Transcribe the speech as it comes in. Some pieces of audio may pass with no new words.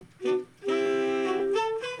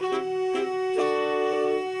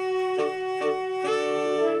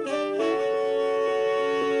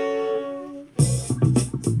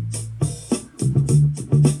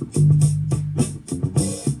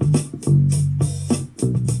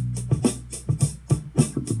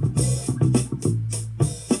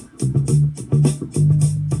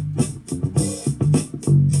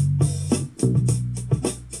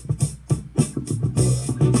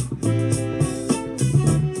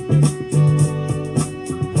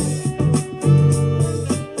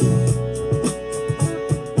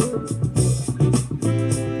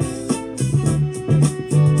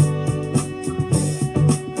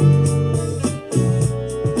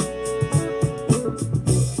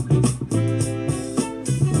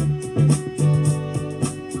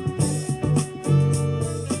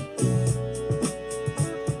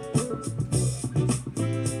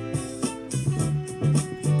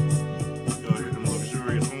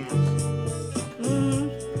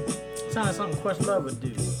sound like something Questlove would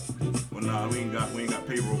do. Well, nah, we ain't got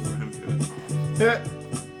payroll for him yet.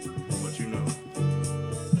 But you know,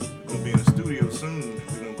 we're gonna be in the studio soon.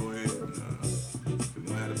 We're gonna go ahead and we're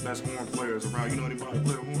gonna have the best horn players around. You know anybody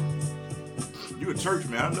play a horn? You a church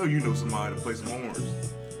man? I know you know somebody to play some horns.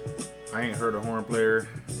 I ain't heard a horn player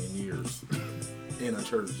in years. In a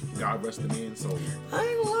church. God rest the man's soul. I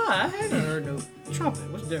ain't gonna lie, I haven't heard no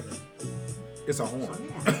trumpet. What's different? It's a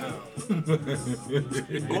horn.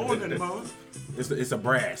 Keep blowing that mother. It's a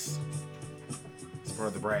brass. It's part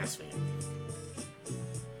of the brass family.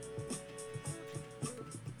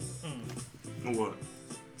 What?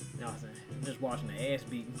 No, I'm just watching the ass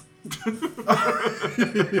beating.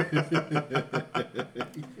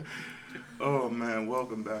 Oh man,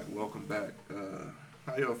 welcome back.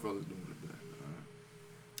 How y'all fellas doing today?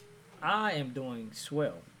 I am doing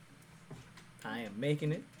swell. I am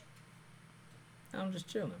making it. I'm just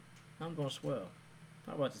chilling. I'm doing swell.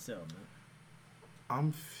 How about yourself, man?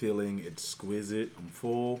 I'm feeling exquisite. I'm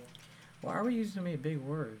full. Why are we using so many big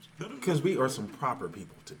words? Because we are some proper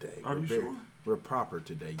people today. Are you sure? We're proper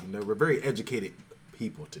today. You know, we're very educated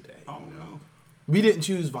people today. Oh you know? no. We didn't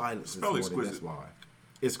choose violence this Spell morning. exquisite. That's why.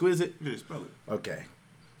 Exquisite? Yeah, spell it. Okay.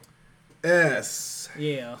 S.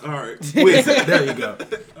 Yeah. All right. Exquisite. There you go.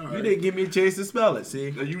 Right. You didn't give me a chance to spell it,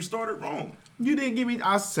 see? Now, you started wrong, You didn't give me...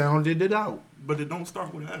 I sounded it out. but it don't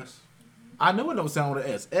start with an S. I know it don't sound with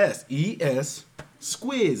an S. S-E-S.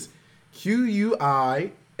 Squiz.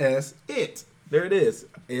 Q-U-I-S. It. There it is.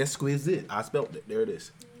 Exquisite. I spelled it. There it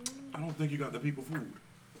is. I don't think you got the people fooled.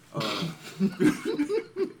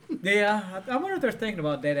 Yeah, I wonder if they're thinking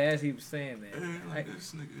about that as he was saying that. Man, like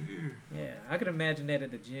this nigga here. Yeah, I could imagine that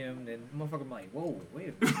at the gym, and the motherfucker be like, whoa, wait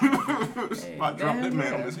a minute. Somebody dropped that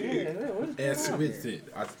man on his head. Exquisite.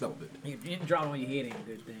 I spelled it. You didn't drop it on your head ain't a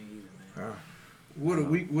good thing either, man. What a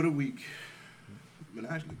week. What a week. Been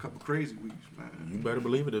actually a couple crazy weeks, man. You better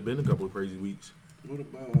believe it. There's been a couple of crazy weeks. What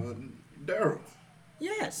about Daryl?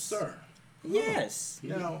 Yes. Sir. Yes.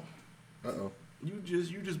 Now, Uh-oh. you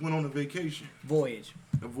just went on a vacation. Voyage.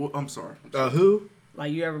 I'm sorry. Who?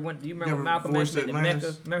 Like you ever went? Do you remember ever Malcolm voyaged X went to Atlantis?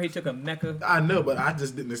 Mecca? Remember he took a Mecca? I know, but I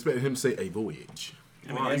just didn't expect him to say a voyage. I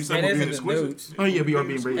mean, Wow, that's- you said that we're is being in the exquisite. notes. Oh, yeah, we are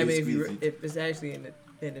being exquisite. very- I mean, Exquisite. if it's actually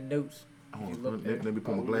in the notes, Hold if you on, look there. let me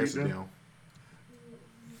pull my Oh, glasses read them? down.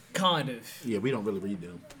 Kind of. Yeah, we don't really read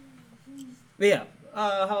them. But yeah.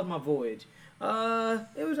 How was my voyage?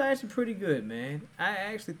 It was actually pretty good, man. I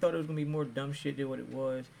actually thought it was gonna be more dumb shit than what it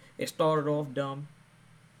was. It started off dumb.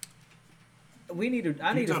 I You need to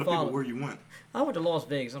tell the people follow. where you went. I went to Las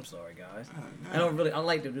Vegas. I'm sorry, guys. I don't really. I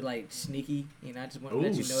like to be like sneaky. You know, I just want to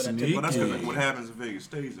let Ooh, you know that I sneaky. Well, that's took. because what happens in Vegas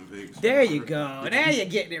stays in Vegas. There you go. Now you're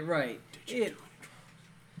getting it right. It,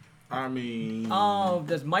 I mean...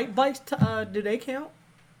 does Mike Bikes? Do they count?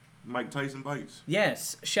 Mike Tyson bites.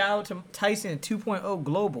 Yes. Shout out to Tyson 2.0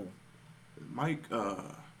 Global. Mike,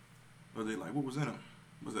 were they like, what was in him?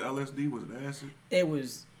 Was it LSD? Was it acid? It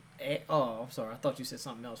was. Oh, I'm sorry. I thought you said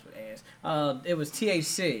something else with ass. It was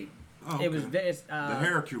THC. Oh, It was. okay. It's, The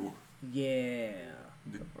hair cure. Yeah.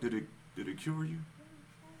 Did it cure you?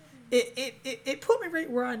 It put me right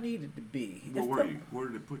where I needed to be. Where were you? Where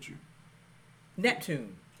did it put you?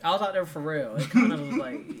 Neptune. I was out there for real. It kind of was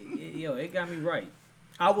like, yo, it got me right.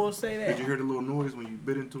 I will say that. Did you hear the little noise when you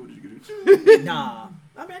bit into it? Did you get it? Nah.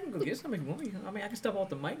 I mean, I can go get some if you want. I mean, I can step off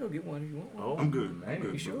the mic and go get one if you want one. Oh, I'm good. man. I'm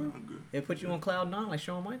good. You sure? brother. I'm good. It put you on cloud 9 like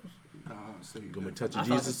Shawn Michaels. Nah, I say Gonna that. touch I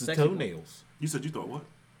thought Jesus' sexy. toenails. You said you thought what?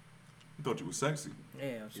 You thought you was sexy.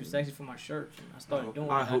 Yeah, she was sexy for my shirt. And I started doing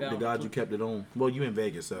it. I hope got to on God the you kept it on. Well, you in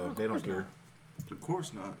Vegas, so Of they don't course care. Of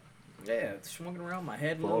course not. Yeah, swinging around my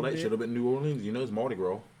head a For all little that should have been New Orleans. You know it's Mardi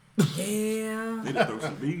Gras. Yeah. They done throw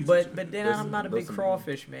some beads. But then Listen, I'm not a big listen.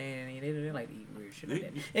 crawfish man. I mean, they like to eat weird shit like They,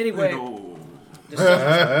 that. Anyway, no, the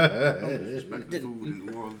stuff- respect the food in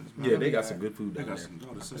New Orleans. Man. Yeah, they got some good food They down got there. some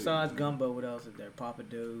lot to say. besides gumbo, what else is there?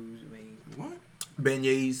 Papados. I mean, What?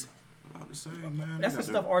 Beignets. Lot to say, man. They that's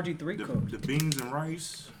the got stuff RG3 the, cooked. the beans and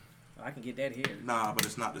rice. I can get that here. Nah, but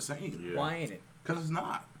it's not the same. Yeah. Why ain't it? Cause it's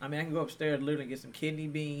not. I mean, I can go upstairs and literally get some kidney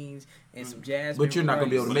beans and some jasmine. But you're not gonna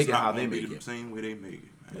be able to But make it's it not how gonna they be make the it. same way they make it.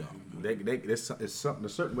 Yeah. Man. It's something a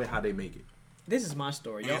certain way how they make it. This is my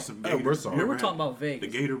story, y'all. And some Oh, gator. we're sorry. You We were ever talking had about Vegas.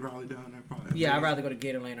 the gator rally down there. Probably. Yeah, I'd rather go to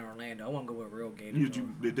Gatorland or Orlando. I want to go with real gators.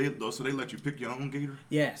 Did they, so they let you pick your own gator,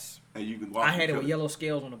 Yes. and you can walk. I had it and with cut yellow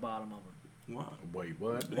scales on the bottom of it. Wow. Wait,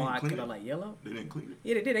 what? They Why? didn't clean Because I it? like yellow? They didn't clean it.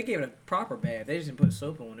 Yeah, they did. They gave it a proper bath. They just didn't put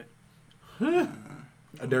soap on it.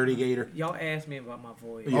 A dirty gator. Y'all asked me about my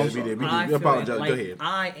voyage. Yeah, we did. We I did. feel Apologize. like Go ahead.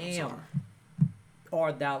 I am.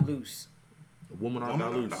 Art thou loose. Woman Art Thou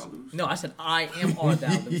Loose. No, I said I am Art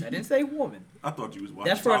Thou Loose. I didn't say woman. I thought you was watching.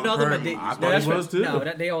 That's for Tyler another Perry Medea. movies. thought he was too.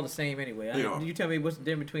 No, they all the same anyway. They are. You tell me what's the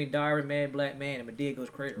difference between Diary of a Mad Black Man and Medea Goes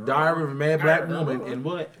Crazy? Diary of a Mad Black Woman and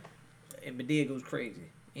what? And Medea Goes Crazy.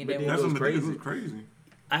 Ain't that Medea what- That's Goes what Medea Crazy. goes crazy.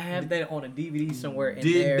 I have that on a DVD somewhere in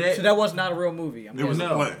Did there. that- So that was not a real movie. It was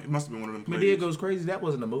No. a play. It must have been one of them plays. Medea Goes Crazy. That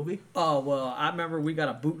wasn't a movie. Oh well, I remember we got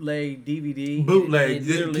a bootleg DVD. Bootleg. and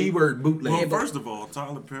literally- Keyword bootleg. Well, Yeah, but- first of all,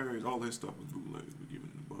 Tyler Perry, all his stuff was bootleg. We give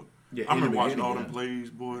it the book. Yeah, I remember anyway, watching all yeah. them plays.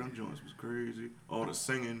 Boy, them joints was crazy. All the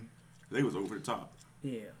singing, they was over the top.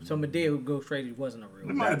 Yeah. So Medea Goes Crazy wasn't a It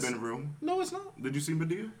real. might have That's- been real. No, it's not. Did you see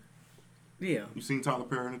Medea? Yeah. You seen Tyler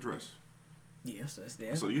Perry in a dress? Yes, that's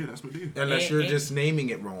there. So yeah, that's Medea. Unless And- you're and- just naming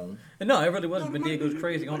it wrong. No, it really wasn't. No, Medea Goes Medea-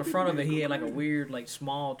 Crazy. On the front of it, he had like a Medea- weird, like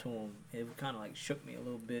small to him. It kind of like shook me a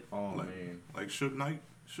little bit. Oh Like, man. like Suge Knight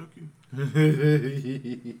shook you.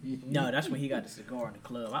 No, that's when he got the cigar in the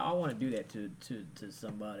club. I want to do that to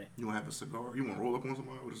somebody. You gonna have a cigar? You wanna roll up on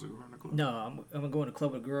somebody with a cigar in the club? No, I'm gonna go in the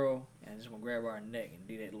club with a girl and just gonna grab her neck and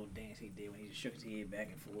do that little dance he did when he just shook his head back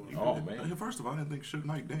and forth. Oh, man. Hey, first of all, I didn't think Suge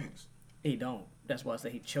Knight danced. He don't. That's why I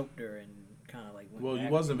say he choked her and kind of like. Went Well, you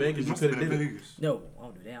back. was in Vegas. He You must could have have been did in it. Vegas. No, I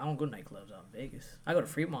don't do that. I don't go to nightclubs out in Vegas. I go to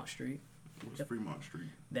Fremont Street. It was Fremont Street.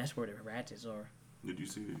 That's where the ratchets are. Did you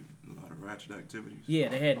see a lot of ratchet activities? Yeah,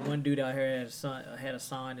 they had one dude out here had a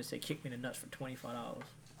sign that said "Kick me in the nuts for $25."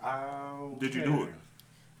 Oh. Did you do it?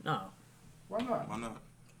 No, Why not? Why not?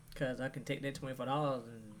 because I can take that $25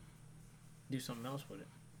 and do something else with it.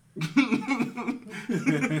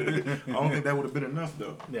 I don't think that would have been enough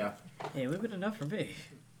though. Yeah. Yeah, it would have been enough for me.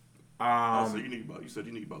 So you said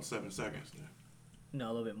you need about 7 seconds. Then. No,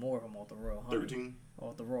 a little bit more if I'm off the Royal Honey. 13.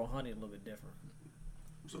 Off the Royal Honey, a little bit different.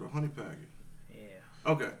 So the honey packet.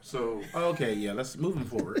 Yeah. Okay, so Okay, yeah, let's move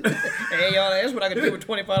forward. Hey, y'all, that's what I can do with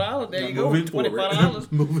 $25. There you go. Moving $25.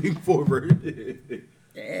 forward. Moving forward.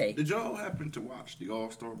 Hey. did y'all happen to watch the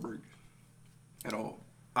All-Star break at all?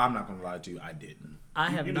 I'm not gonna lie to you, I didn't. I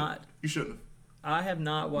have You not. You shouldn't have. I have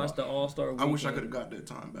not watched the All-Star I Weekend. wish I could have got that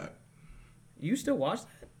time back. You still watch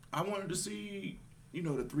that? I wanted to see, the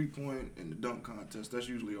 3-point and the dunk contest. That's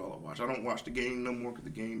usually all I watch. I don't watch the game no more because the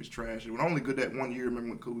game is trash. It was only good that one year. Remember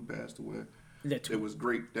when Kobe passed away? It was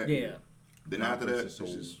great that Yeah. year. Then after that, it's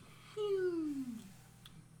just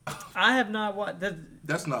I have not watched that.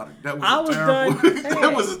 that's not. That was I a was terrible. done.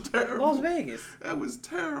 that was a terrible. Las Vegas. That was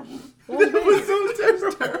terrible. Las That was Vegas.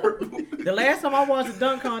 so terrible. The last time I watched the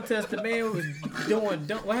dunk contest, the man was doing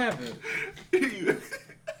dunk. What happened?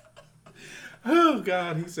 Oh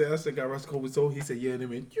God, he said. I said, "God rest Kobe soul." He said, "Yeah," and I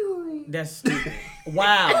mean, That's stupid.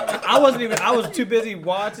 Wow. I was too busy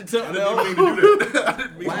watching something I else. didn't mean to do that. I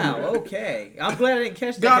didn't mean to Wow. do that. Okay. I'm glad I didn't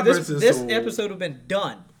catch that. God 'cause rest This, his this soul. episode would have been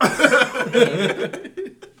done.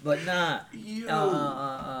 But nah.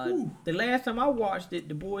 The last time I watched it,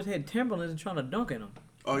 the boys had Timberlands trying to dunk in them.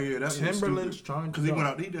 Oh yeah, that's Timberland's trying to because he went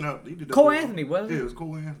out. He did. Cole Anthony, wasn't Yeah, it? it was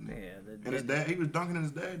Cole Anthony. Yeah. And his dad, he was dunking in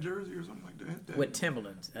his dad's jersey or something like that. His dad- With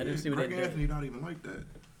Timberlands. I didn't see what Greg that did. Anthony not even like that.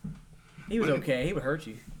 He was okay. He would hurt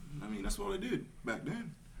you. I mean, that's what they did back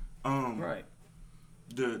then. Right.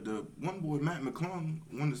 The one boy Matt McClung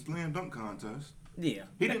won the slam dunk contest. Yeah.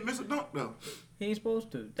 He didn't miss a dunk though. He ain't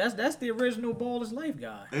supposed to. That's the original Ball is Life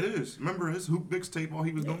guy. It is. Remember his hoop mixtape? All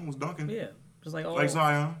he was doing was dunking. Yeah. Just like all. Like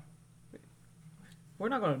Zion. We're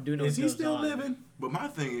not gonna do no. is he Joe still Zion. living? But my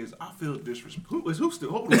thing is, I feel disrespectful. Who still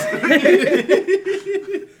holding? I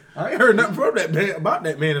ain't heard nothing from that man about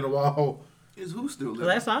that man in a while. Is who still The living?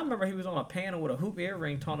 last time I remember, he was on a panel with a hoop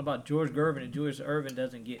earring talking about George Gervin, and George Irvin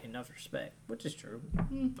doesn't get enough respect, which is true.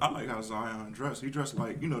 I like how Zion dressed. He dressed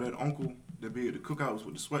like that uncle that be at the cookouts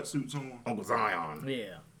with the sweatsuits on, Uncle Zion.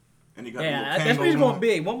 Yeah. and he got Yeah, the that's what he's little gonna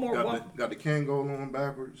be. One more. Got the Kangol on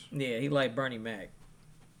backwards, Yeah, he like Bernie Mac.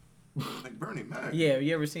 like Bernie Mac. Yeah,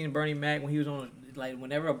 you ever seen Bernie Mac when he was on, like,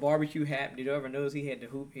 whenever a barbecue happened, did you ever notice he had the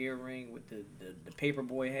hoop earring with the paper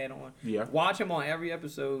boy hat on? Yeah. Watch him on every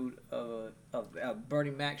episode of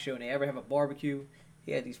Bernie Mac show, and they ever have a barbecue,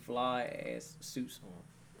 he had these fly ass suits on.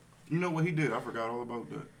 You know what he did? I forgot all about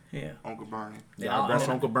that. Yeah. Uncle Bernie. Yeah, that's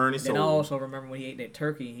Uncle Bernie. Then I So also remember when he ate that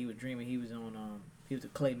turkey, and he was dreaming he was on he was a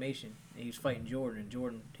claymation, and he was fighting Jordan,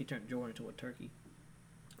 and he turned Jordan into a turkey.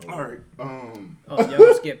 All right. Oh, y'all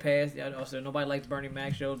gonna skip past? Also, nobody likes Bernie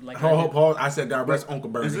Mac shows like. I did. Paul. I said, God rest Uncle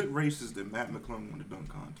Bernie. Is it racist that Matt McClung won the dunk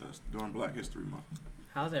contest during Black History Month?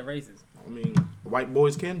 How's that racist? I mean, white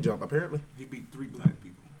boys can jump, apparently. He beat 3 black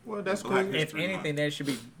people. Well, that's Black cool. History If anything, Month. that should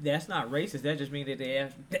be. That's not racist. That just means that they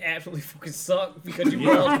absolutely fucking suck because you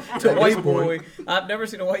lost to a white boy. I've never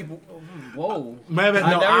seen a white boy. Whoa. Man, I've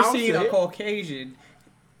no, never I'll seen say a it. Caucasian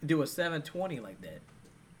do a 720 like that.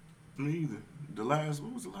 Me either. The last,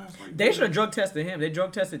 what was the last white boy? They should have drug tested him. They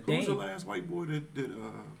drug tested Who was the Dame. last white boy that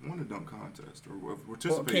won the dunk contest or Came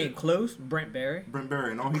participated? close. Brent Barry. Brent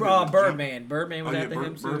Barry and all he did was Birdman. Birdman jump. was Oh, yeah, after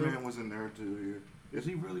him too. Birdman was in there too. Yeah. Is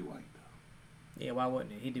he really white though? Yeah, why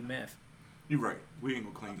wouldn't he? He did meth. You're right. We ain't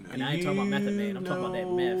gonna claim that. And I ain't talking about Method Man. I'm talking about that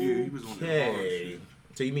meth. Yeah, he was on that hard Okay. shit.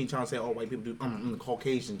 So you mean trying to say all white people do?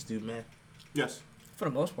 Caucasians do, man. Yes. For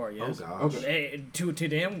the most part, yes. Oh gosh. Hey, to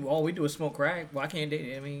them, all we do is smoke crack. Why can't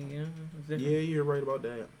they? I mean, you know, it's different. Yeah, you're right about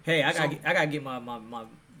that. Hey, I gotta get my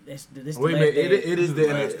this the Wait a last minute, day. it is the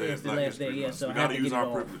Last day It's of the Black last History day, yeah, Month. so we I have gotta to use get it our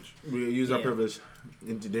off. privilege. We use our Yeah. privilege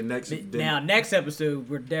into the next. Now, next episode,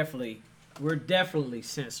 we're definitely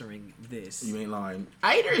censoring this You ain't lying.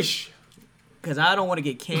 Irish. because I don't want to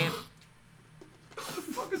get What the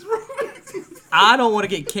fuck is wrong with you? I don't want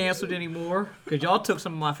to get canceled anymore because y'all took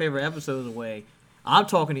some of my favorite episodes away. I'm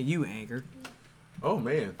talking to you, Anchor. Oh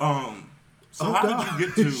man. So Oh, how God.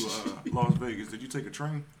 did you get to Las Vegas? Did you take a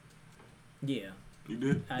train? Yeah, You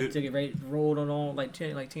did? I took it right, rolled on like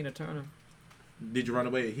Tina Turner. Did you run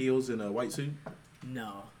away at heels in a white suit?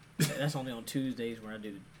 No, that's only on Tuesdays where I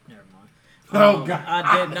do. Never mind. Oh, God.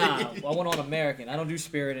 I did not. I went on American. I don't do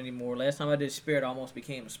Spirit anymore. Last time I did Spirit, I almost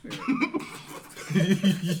became a Spirit.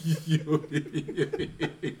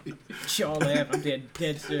 Y'all laugh. I'm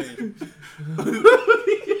dead serious.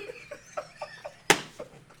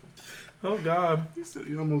 Oh God. You said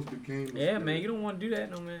you almost became. a Yeah, spirit. man, you don't want to do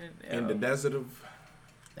that, no man. In the desert of.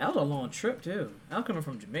 That was a long trip too. I was coming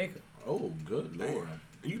from Jamaica, Oh, good lord.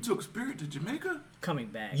 You took Spirit to Jamaica? coming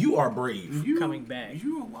back. You are brave. You Coming back.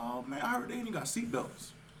 You a wild man. I heard they ain't got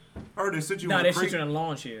seatbelts. I heard they sit you No, on they a sit crate. you in a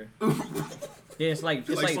lawn chair. Yeah, it's like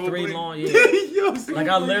Like Soul 3 Plane? lawn. Yeah. Yo, Like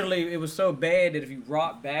I literally, it was so bad that if you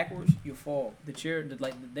rock backwards, you fall. The chair,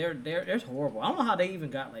 they're horrible. I don't know how they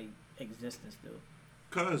even got like existence though.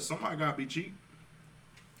 Cause somebody gotta be cheap.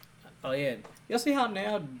 Oh yeah, y'all see how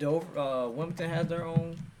now Dover, Wilmington has their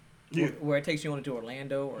own, Yeah. where it takes you on to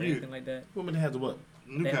Orlando or Yeah. anything like that. Woman has what?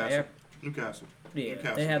 Newcastle. air- Newcastle. Yeah,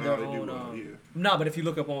 Newcastle. they have Now their they do own. well, yeah. No, but if you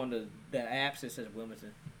look up on the apps, it says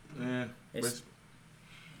Wilmington. Yeah. It's-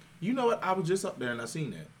 You know what? I was just up there and I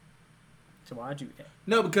seen that. So why'd you?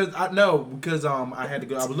 No, because I had to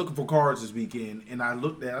go. I was looking for cars this weekend, and I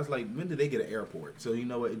looked at. I was like, when did they get an airport? So you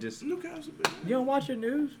know what? It just. Newcastle, baby. You don't watch your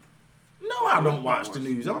news? No, I don't watch the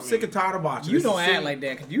news. I'm sick and tired of watching. You It's don't the act same- like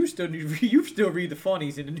that because you still read the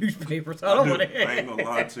funnies in the newspaper. So I don't want I to. ain't gonna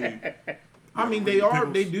lie to you. I mean,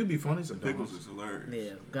 Pickles. they do be funny Pickles sometimes. is hilarious.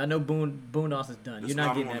 Yeah, I know Boondocks is done. It's You're not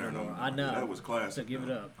on getting that there no more. more. I know. That was classic. So give it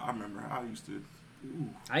though. up. I remember I used to. Ooh.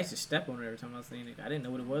 I used to step on it every time I seen it. I didn't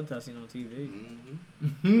know what it was until I seen it on TV.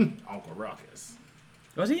 Mm-hmm. Uncle Ruckus.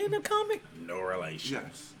 Was he in the comic? No relation.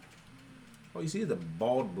 Yes. Oh, you see the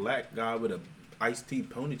bald black guy with a iced tea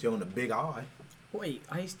ponytail and a big eye. Wait,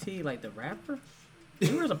 Ice-T, like the rapper?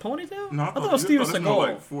 He wears a ponytail? No, I thought it was Steven that's more Seagal.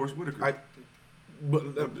 like Forrest Whitaker. But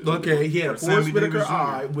okay, he had a Or Sammy Forrest Whitaker Davis Jr.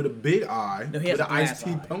 eye with a big eye No, he has with an a glass iced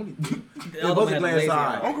tea eye. pony. The It other one was a has a glass lazy eye.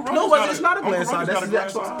 eye. Uncle No, Ruckus it's not a Uncle glass eye. Ruckus That's got a his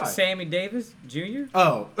actual glass eye. eye. Sammy Davis Jr.?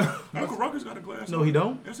 Oh. Uncle Ruckus got a glass. No, eye. he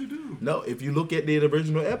don't. Yes, he do. No, if you look at the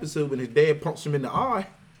original episode when his dad punched him in the eye,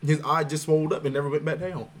 his eye just swelled up and never went back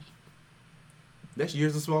down. That's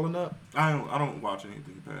years of swelling up. I don't watch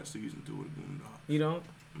anything past season 2 of Boondocks. You don't?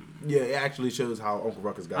 Yeah, it actually shows how Uncle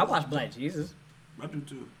Ruckus got I his- watch Black Jesus. I do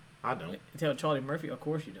too. I don't. Tell Charlie Murphy, of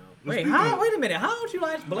course you don't. Let's Wait, speak how? of- Wait a minute. How don't you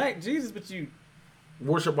like Black Jesus, but you...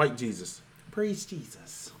 Worship white Jesus. Praise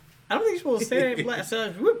Jesus. I don't think you're supposed to say that. Black,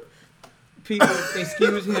 so, whoop. People,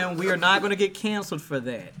 excuse him. We are not going to get canceled for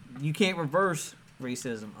that. You can't reverse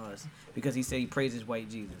racism us because he said he praises white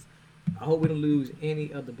Jesus. I hope we don't lose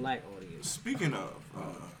any of the black audience. Speaking of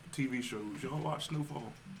TV shows, y'all watch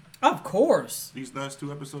Snowfall? Of course. These last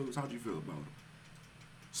 2 episodes, how'd you feel about them?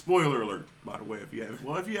 Spoiler alert, by the way, if you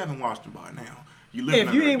haven't watched them by now, you live.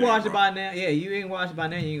 If you ain't watched it by now, yeah, you ain't watched it by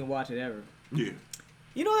now, you ain't gonna watch it ever. Yeah.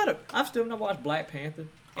 You know how to? I've still not watched Black Panther.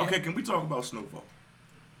 Okay, can we talk about Snowfall?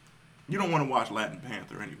 You don't want to watch Latin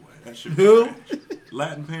Panther anyway. That shit Who? was trash.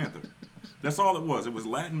 Latin Panther. That's all it was. It was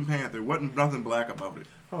Latin Panther. Wasn't nothing black about it.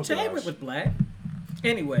 Oh, Chadwick gosh. was black.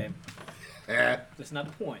 Anyway, Eh, that's not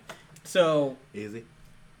the point. So is he?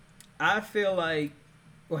 I feel like,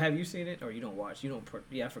 well, have you seen it or you don't watch? You don't.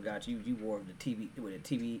 Yeah, I forgot. You wore the TV with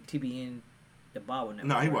the TBN, the Bible network.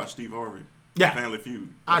 No, he right? watched Steve Harvey. Yeah. Family Feud.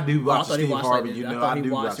 I do Oh, I watch thought he Steve watched Harvey. like, You I know, thought I he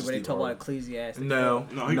do watched watch it where they Steve talk about Harvey. Ecclesiastes. No,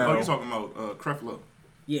 No, he's talking about Creflo.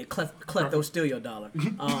 Yeah, Klepto steal your dollar.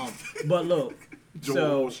 But look, Joel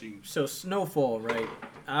so Osteen. so Snowfall, right?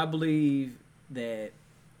 I believe that.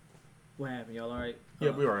 What happened? Y'all all right? Yeah,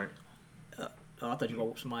 we're all right. Oh, I thought you were gonna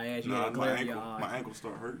whoop somebody's ass. You Nah, had my glare in your ankle, eye. my ankle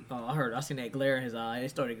started hurting. Oh, I seen that glare in his eye. It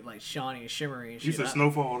started like shining and shimmering and shit. You said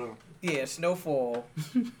Snowfall though. Yeah, Snowfall.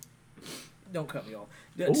 Don't cut me off.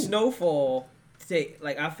 Ooh. Snowfall.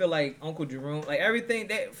 Like I feel like Uncle Jerome, like everything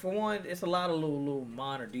that for one, it's a lot of little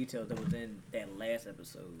minor details that was in that last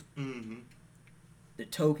episode. Mm-hmm. The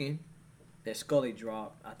token that Scully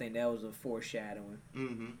dropped, I think that was a foreshadowing.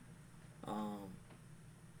 Mm-hmm.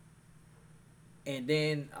 And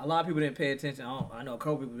then a lot of people didn't pay attention. I know a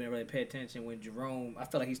couple people didn't really pay attention when Jerome. I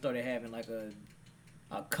felt like he started having like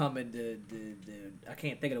a coming. The I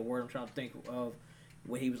can't think of the word I'm trying to think of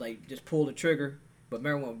when he was like just pulled the trigger. But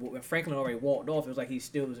remember when Franklin already walked off, it was like he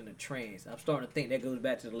still was in a trance. I'm starting to think that goes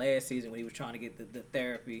back to the last season when he was trying to get the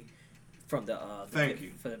therapy from the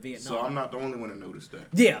for the Vietnam. So I'm not the only one that noticed that.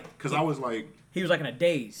 Yeah, Because I was like, he was like in a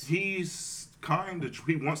daze. he's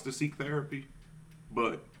he wants to seek therapy,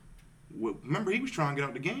 but remember he was trying to get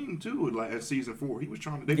out the game too. Like at season 4, he was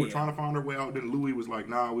trying. They were Yeah. trying to find their way out. Then Louis was like,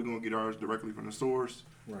 "Nah, we're gonna get ours directly from the source,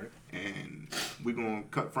 Right. and we're gonna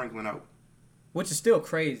cut Franklin out." Which is still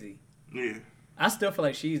crazy. Yeah. I still feel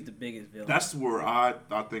like she's the biggest villain. That's where I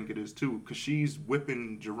think it is too, because she's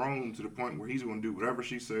whipping Jerome to the point where he's going to do whatever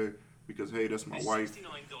she said because hey, that's my wife,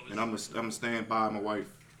 and I'm gonna stand by my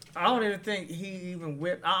wife. I don't even think he even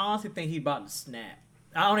whipped. I honestly think he about to snap.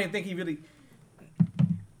 I don't even think he really.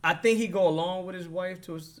 I think he go along with his wife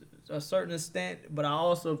to a certain extent, but I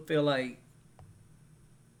also feel like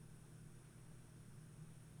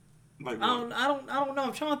Like I what? don't know.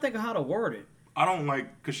 I'm trying to think of how to word it. I don't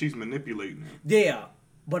like because she's manipulating him. Yeah,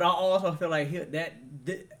 but I also feel like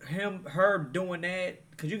her doing that,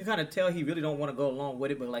 because you can kind of tell he really don't want to go along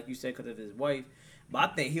with it, but like you said, because of his wife. But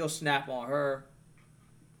I think he'll snap on her.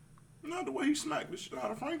 Not the way he smacked the shit out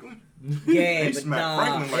of Franklin. Yeah, He but smacked nah,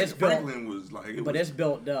 Franklin like it's built, Franklin was like. but it's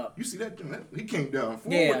built up. You see that? He came down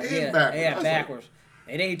forward Yeah, and backwards. I yeah, was backwards.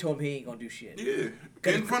 And then he told me he ain't gonna do shit. Like,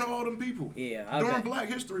 yeah, in front of all them people. Yeah, during Black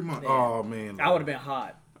History Month. Oh man. I would have been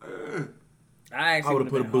hot. I actually I would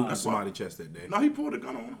have put a boot in hot. somebody's chest that day. No, he pulled a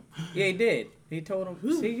gun on him. Yeah, he did. He told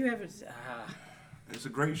him, see, you haven't. It's a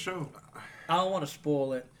great show. I don't want to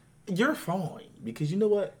spoil it. You're fine because you know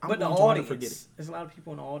what? I'm But the going to audience, forget it. there's a lot of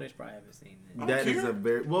people in the audience probably haven't seen it. That is care. a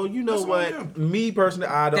very well. You know That's what? on Me personally,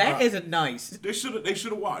 I don't. That isn't nice. They should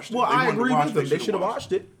have watched it. Well, They I wanted to agree watch with it, them. They should have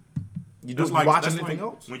watched it. You don't watch anything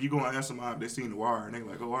else? When you go and ask somebody if they seen The Wire and they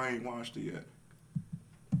like, oh, I ain't watched it yet.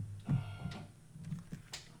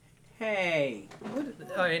 Hey.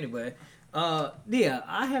 Anyway. Yeah,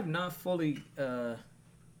 I have not fully. I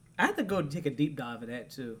have to go take a deep dive of that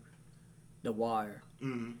too. The Wire.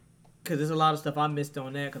 Mm-hmm. Because there's a lot of stuff I missed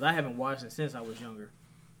on that because I haven't watched it since I was younger.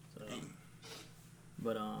 So,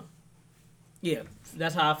 but yeah,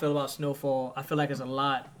 that's how I feel about Snowfall. I feel like it's a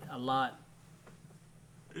lot.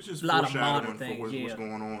 It's just lot of foreshadowing modern for things, what's yeah.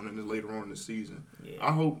 going on and then later on in the season. Yeah.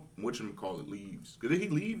 I hope whatchamacallit leaves. Did he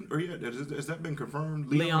leave? Or yeah, has that been confirmed?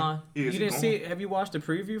 Leon, Yeah, you is he didn't gone? see it? Have you watched the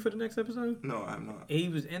preview for the next episode? No, I have not. He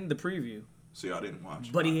was in the preview, See, I didn't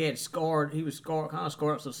watch. but he was scarred, kind of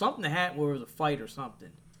scarred. So something happened where it was a fight or something.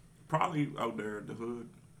 Probably out there at the hood.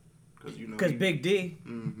 Because, you know. Because Big D,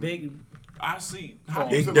 Mhm. Big, I see.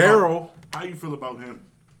 Big Daryl. How you feel about him?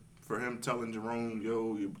 For him telling Jerome,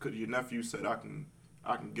 yo, your nephew said I can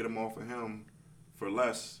get him off of him for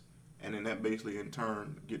less, and then that basically in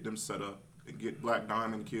turn get them set up and get Black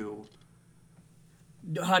Diamond killed.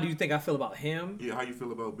 how do you think I feel about him? Yeah, how you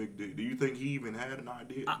feel about Big D? Do you think he even had an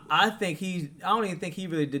idea? I think I don't even think he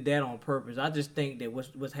really did that on purpose. I just think that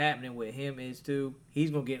what's happening with him is he's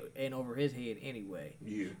gonna get in over his head anyway.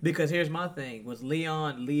 Yeah. Because here's my thing: was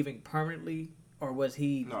Leon leaving permanently, or was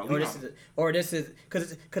he? No, this is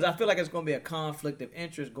because I feel like it's gonna be a conflict of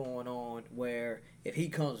interest going on where if he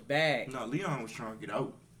comes back, No, Leon was trying to get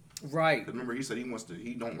out. right, 'Cause remember, he said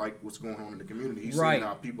he don't like what's going on in the community. He's Right. seeing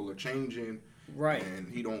how people are changing. right, And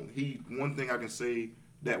one thing I can say,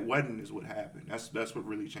 that wedding is what happened. That's what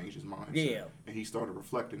really changed his mind. Yeah. And he started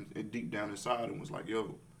reflecting it deep down inside and was like,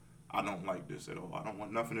 yo, I don't like this at all. I don't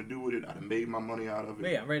want nothing to do with it. I done made my money out of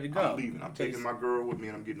it. Yeah, I'm ready to go. I'm leaving. I'm taking my girl with me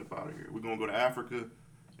and I'm getting up out of here. We're going to go to Africa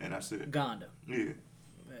and that's it. Gonda. Yeah.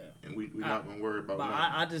 Yeah. And we're not going to worry about But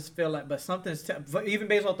nothing. I just feel like, but something's but even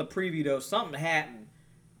based off the preview though, something happened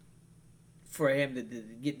for him to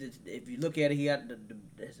get this. If you look at it, he had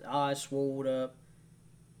his eyes swelled up.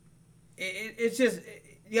 It's just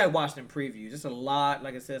you gotta watch them previews. It's a lot,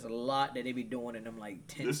 like I said, it's a lot that they be doing in them like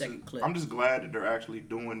 10-second clips. I'm just glad that they're actually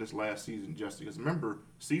doing this last season just because remember,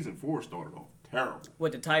 season 4 started off terrible.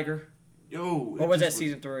 With the tiger, Yo. or was that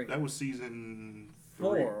season 3? That was season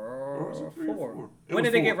 4. was it 3 or 4? It When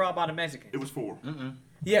was did they 4. get robbed by the Mexicans? It was 4.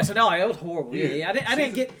 Yeah, so no, it was horrible. Yeah. I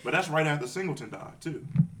didn't get. But that's right after Singleton died too.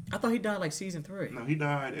 I thought he died like season 3. No, he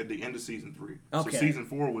died at the end of season 3. Okay. So season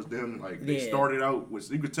 4 was them like they Yeah. started out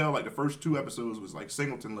with, you could tell like the first 2 episodes was like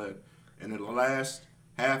Singleton led, and then the last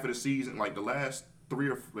half of the season, like the last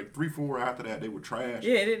 3-4 after that, they were trash.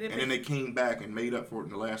 Yeah, and then they came back and made up for it in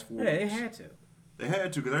the last 4 Yeah, they weeks. had to. They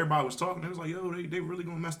had to because everybody was talking. They was like, "Yo, they really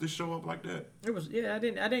gonna mess this show up like that?" It was I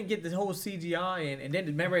didn't get the whole CGI and then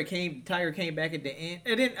remember Tiger came back at the end.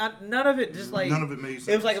 It didn't none of it just like None of it made sense.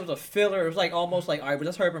 It was like it was a filler. It was like almost like all right, but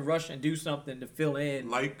let's hurry up and rush and do something to fill in.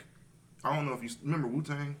 Like, I don't know if you remember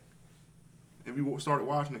Wu-Tang. If you started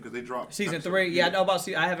watching it because they dropped Season episode- 3, yeah, I know about.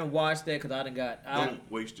 I haven't watched that because I didn't got.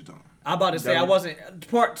 Don't waste your time. I'm about to say I wasn't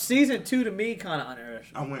season 2 to me kind of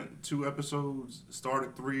uninteresting. I went 2 episodes,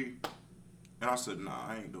 started 3, and I said, "Nah,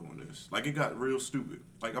 I ain't doing this." Like it got real stupid.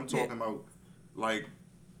 Like I'm talking about, like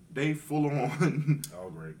they full on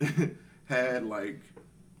Oh, great. had like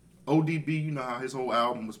ODB. You know how his whole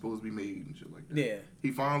album was supposed to be made and shit like that. Yeah.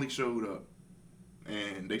 He finally showed up,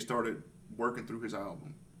 and they started working through his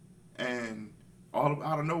album, and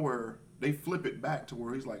out of nowhere they flip it back to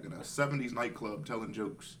where he's like in a 70s nightclub telling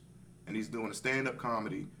jokes, and he's doing a stand-up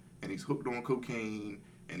comedy, and he's hooked on cocaine,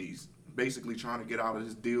 and he's basically trying to get out of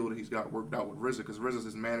his deal that he's got worked out with RZA, because RZA's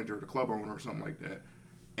his manager, the club owner, or something like that.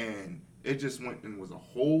 And it just went and was a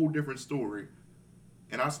whole different story.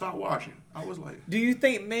 And I stopped watching. I was like, Do you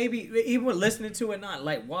think maybe even listening to it, not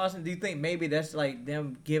like watching? Do you think maybe that's like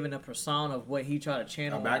them giving a persona of what he tried to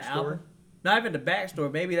channel on the backstory? album? Not even the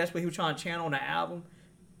backstory. Maybe that's what he was trying to channel on the album.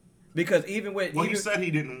 Because even with well, he said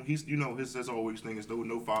he didn't. He's his always thing is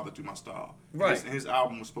no father to my style. Right. His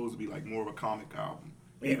album was supposed to be like more of a comic album.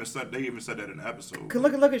 They even said that in the episode. Cause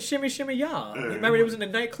look at Shimmy Shimmy Y'all. Yeah, Remember it was in the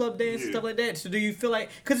nightclub dance and Yeah. stuff like that. So do you feel like?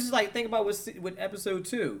 Cause it's like think about with episode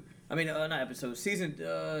 2. I mean not episode season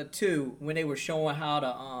 2 when they were showing how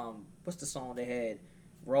to what's the song they had?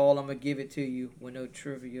 Raw, I'm gonna give it to you with no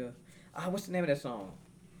trivia. What's the name of that song?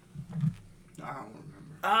 I don't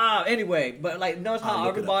remember. Anyway, but like notice I'll how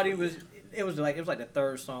look it up. everybody was. It was like the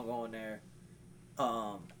 3rd song on there.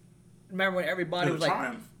 Remember when everybody was like.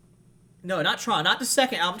 Triumph. No, not Tron. Not the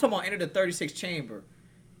second album. I'm talking about Enter the 36 Chamber.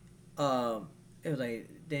 It was like,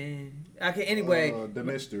 then okay. Anyway, The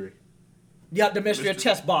Mystery. yeah, the mystery of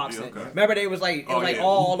chess boxing. Yeah, okay. Remember they was like, it was like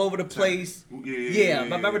all over the place. Yeah.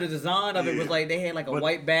 But remember the design of it was Yeah. like they had like a But-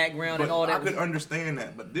 white background But and all I that. could understand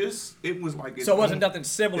that, but it was like So it wasn't nothing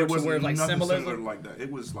similar to wasn't where it's like nothing symbolism? similar like that.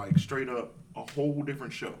 It was like straight up a whole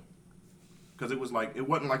different show. Because it was like it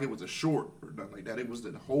wasn't like it was a short or nothing like that. It was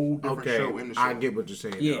a whole different Okay, show in the show. I get what you're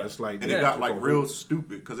saying. Yeah. Yeah. It's like And it got like real stupid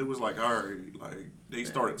because it was like, all right, like they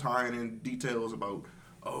started tying in details about,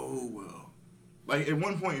 oh well, like at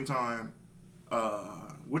one point in time,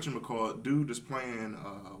 whatchamacallit, dude is playing,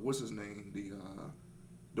 what's his name,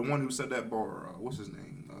 the one who said that bar, what's his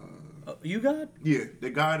name? You got? Yeah, the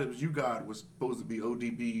guy that was U-God was supposed to be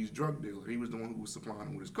ODB's drug dealer. He was the one who was supplying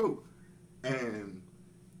him with his coke, and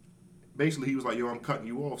basically he was like, yo, I'm cutting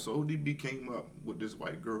you off. So ODB came up with this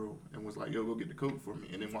white girl and was like, yo, go get the coke for me.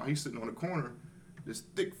 And then while he's sitting on the corner, this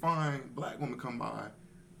thick, fine black woman come by,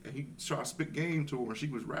 and he tried to spit game to her, and she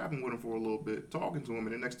was rapping with him for a little bit, talking to him,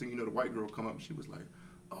 and the next thing you know, the white girl come up, and she was like,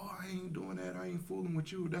 oh, I ain't doing that. I ain't fooling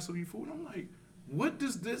with you. That's who you fooling. I'm like, what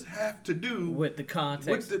does this have to do With the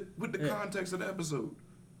context. with the context of the episode?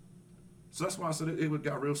 So that's why I said it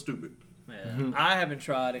got real stupid. Yeah. I haven't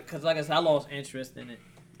tried it because, like I said, I lost interest in it.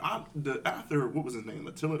 After what was his name,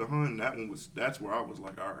 Attila the Hun, that's where I was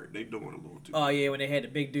like, all right, they doing a little too. Oh yeah, when they had the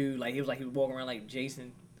big dude, like he was walking around like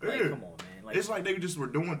Jason. Like, Yeah. come on, man. Like It's like they just were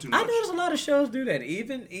doing too much. I noticed a lot of shows do that.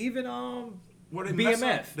 Even Where they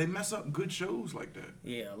BMF. They mess up good shows like that.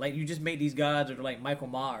 Yeah, like you just make these guys that are like Michael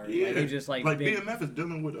Myers. Yeah, Like, they just like big- BMF is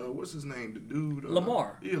dealing with what's his name, the dude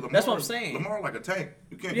Lamar. Yeah, Lamar. That's what I'm saying. Lamar like a tank.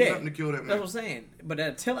 You can't do Yeah, nothing to kill that man. that's what I'm saying. But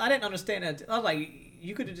until I didn't understand that. I was like,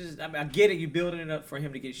 you could have just. I mean, I get it. You building it up for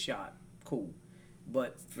him to get shot. Cool.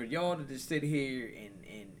 But for y'all to just sit here and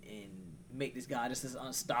make this guy this is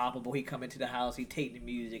unstoppable. He come into the house, he take the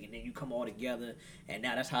music, and then you come all together, and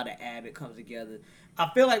now that's how the Abbott comes together. I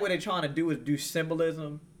feel like what they're trying to do is do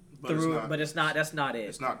symbolism But it's through not. it, but it's not. That's not it.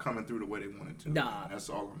 It's not coming through the way they wanted to. Nah. That's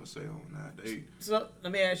all I'm gonna say on that. So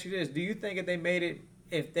let me ask you this: do you think if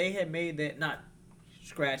they had made that, not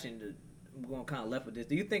scratching the, we're going kind of left with this.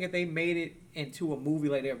 Do you think if they made it into a movie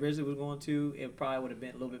like they originally was going to, it probably would have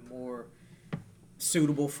been a little bit more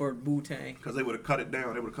suitable for Wu-Tang? Because they would have cut it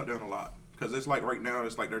down. They would have cut down a lot. Because it's like right now,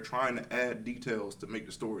 it's like they're trying to add details to make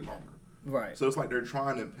the story longer. Right. So it's like they're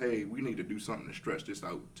trying to pay. We need to do something to stretch this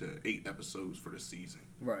out to 8 episodes for the season.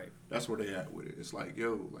 Right. That's where they at with it. It's like,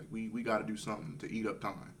 yo, like we got to do something to eat up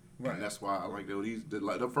time. Right. And that's why I like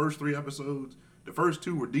the first 3 episodes. The first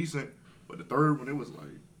 2 were decent, but the third one it was like,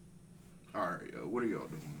 all right, yo, what are y'all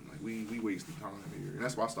doing? Like we wasting time here, and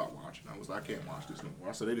that's why I stopped watching. I was like, I can't watch this no more.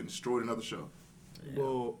 I said they didn't destroy another show. Yeah.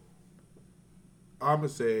 Well, I'm gonna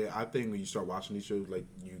say I think when you start watching these shows, like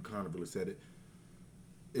you kind of really said it,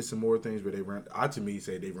 it's some more things where they run. I to me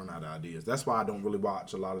say they run out of ideas. That's why I don't really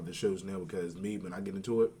watch a lot of the shows now because me when I get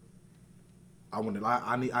into it, I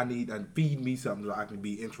need and feed me something that I can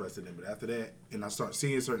be interested in. But after that, and I start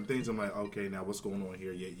seeing certain things, I'm like, okay, now what's going on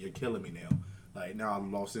here? You're killing me now. Like now I've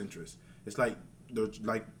lost interest. It's like they're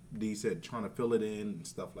like Dee said, trying to fill it in and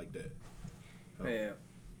stuff like that.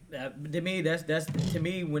 Yeah. To me, that's to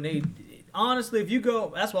me when they honestly, if you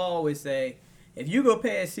go, that's what I always say. If you go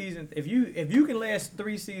past season, if you can last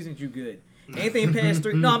 3 seasons, you good. Anything past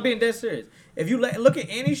 3, no, I'm being dead serious. If you look at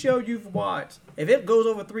any show you've watched, if it goes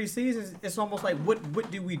over 3 seasons, it's almost like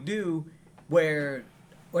what do we do where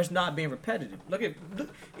it's not being repetitive?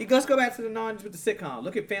 Let's go back to the 90s with the sitcom.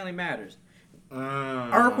 Look at Family Matters.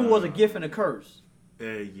 Urkel was a gift and a curse.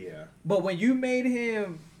 Yeah. But when you made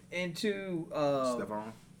him into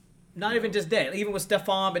Stefan. not even just that, even with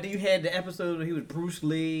Stefan, but then you had the episode where he was Bruce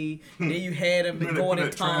Lee. Then you had him going in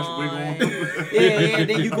time. And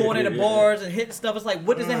then you going into bars and hitting stuff. It's like,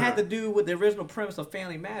 what does that have to do with the original premise of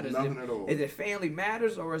Family Matters? Nothing at all. Is it Family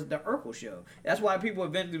Matters or is it the Urkel Show? That's why people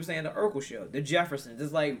eventually were saying the Urkel Show, the Jeffersons.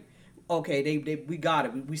 It's like, okay, we got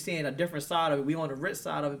it. We seeing a different side of it. We on the rich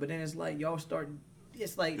side of it, but then it's like y'all start.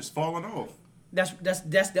 It's like It's falling off. that's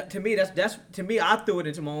to me. I threw it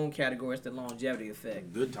into my own category. It's the longevity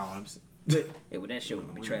effect. Good times. But that show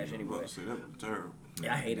would be trash anyway. That was terrible.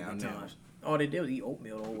 Yeah, I hated Good Times. All they did was eat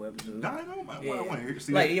oatmeal the whole episode. I know, man. Yeah. I want to hear.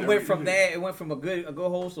 See Like that it went every from day. that. It went from a good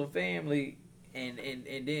wholesome family, and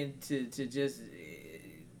then to just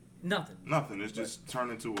nothing. Nothing. It's just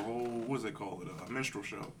turned into a whole. What's it called? A minstrel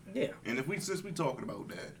show. Yeah. And since we talking about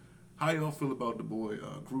that, how y'all feel about the boy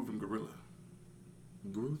Groove and Gorilla?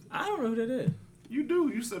 Groove? I don't know who that is. You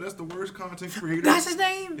do. You said that's the worst content creator. That's his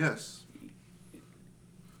name. Yes.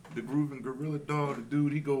 The Groove and Gorilla dog, the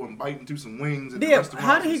dude, he go and bite into some wings. At the Yeah. restaurants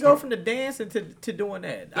How did and he go stuff. from the dancing to doing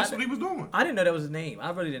that? That's what he was doing. I didn't know that was his name. I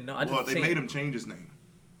really didn't know. I just Well, they seen made it. him change his name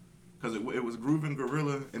because it was Groove and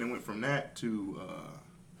Gorilla, and it went from that to.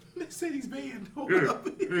 They said he's banned. Hold Yeah, up.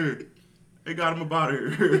 yeah. They got him about here.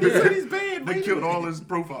 They said he's banned. They Wait a killed minute. all his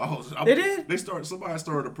profiles. They did? Somebody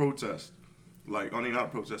started a protest, like not a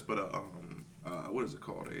protest, but what is it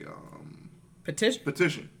called? A Petition.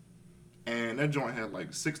 petition, and that joint had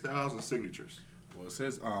like 6,000 signatures. Well, it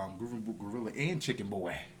says Groove and Gorilla and Chicken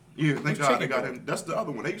Boy. Yeah, thank God they Chicken got Boy? him. That's the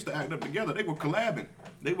other one. They used to act up together. They were collabing.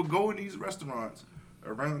 They would go in these restaurants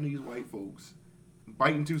around these white folks,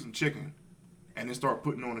 bite into some chicken, and then start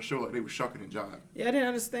putting on a show like they were shucking and jiving. Yeah, I didn't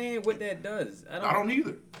understand what that does. I don't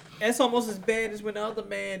either. That's almost as bad as when the other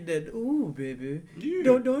man did. Ooh, baby, Yeah.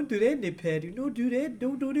 don't do that, Nick Patty. Don't do that.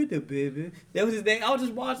 Don't do that, baby. That was his name. I was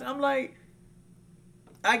just watching. I'm like,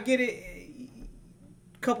 I get it.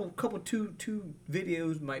 Couple two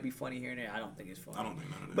videos might be funny here and there. I don't think it's funny. I don't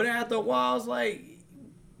think none of that. But after a while, I was like,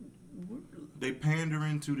 They pander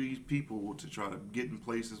into these people to try to get in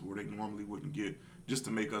places where they normally wouldn't get, just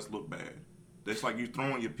to make us look bad. It's like you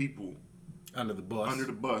throwing your people Under the bus. under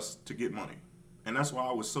the bus to get money, and that's why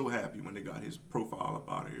I was so happy when they got his profile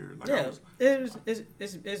up out of here. Like yeah,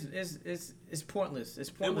 it's pointless. It's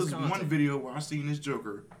It pointless was content. one video where I seen this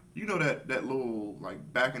Joker. You know that little,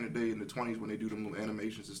 like, back in the day in the 20s when they do them little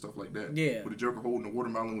animations and stuff like that? Yeah. With the Joker holding the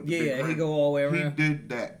watermelon with the big Yeah, he grin. go all the way He around. did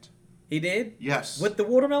that. He did? Yes. With the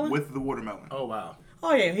watermelon? With the watermelon. Oh, wow.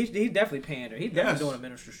 Oh yeah, he's definitely pander. He's definitely Yes. doing a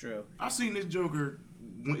minister show. I seen this Joker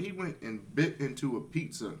when he went and bit into a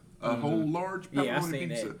pizza, a whole large pepperoni Yeah, I seen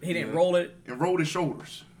pizza, that. He didn't Yeah. roll it. and rolled his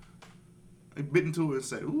shoulders. He bit into it and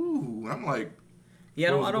said, "Ooh." I'm like,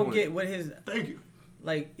 Yeah, What was I the don't point? get what his "Thank you,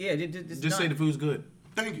 like. Yeah, just Just say the food's good.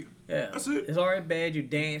 thank you." Yeah, That's it. It's already bad. You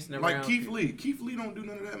dancing around. Like Keith Lee. Keith Lee don't do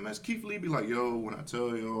none of that mess. Keith Lee be like, "Yo, when I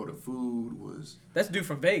tell y'all the food was, That's dude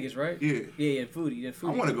from Vegas, right? yeah." Yeah, foodie. Yeah, I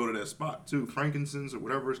foodie. want to go to that spot too, Frankincense or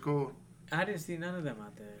whatever it's called. I didn't see none of them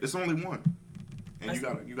out there. It's only one, and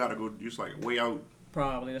you gotta go just like way out.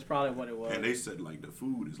 Probably that's probably what it was. And they said like the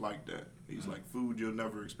food is like that. He's like food you'll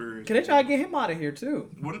never experience. Can they try to get him out of here too?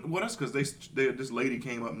 Well, that's because this lady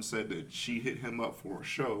came up and said that she hit him up for a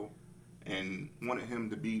show, and wanted him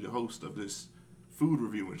to be the host of this food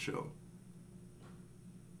reviewing show.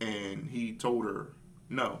 And he told her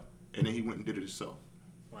no, and then he went and did it himself.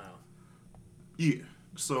 Wow. Yeah.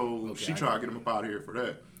 So Okay, she I tried to got get him up out of here for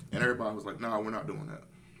that. and everybody was like, "Nah, we're not doing that."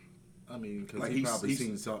 I mean, because Like, he he's- probably he's-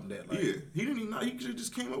 seen something that, like, Yeah, he didn't even know. He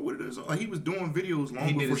just came up with it. Like, he was doing videos long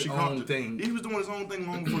He did before his she own contacted thing. He was doing his own thing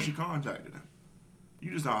long before she contacted him.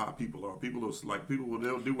 You just know how people are. People are like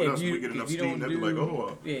they'll do with If us when you- we get if enough you steam. don't They'll be like, do-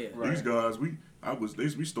 "Oh, yeah. these guys,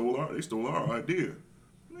 they stole our idea."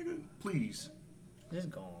 Nigga, please. Just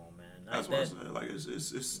go on, man. That's what I said. Like,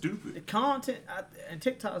 it's stupid. The content and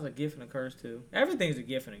TikTok's a gift and a curse too. Everything's a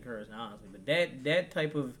gift and a curse, honestly. But that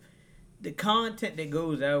type of the content that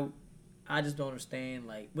goes out, I just don't understand.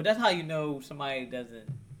 Like, but that's how you know somebody doesn't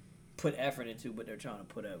put effort into what they're trying to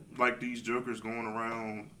put out. Like these jokers going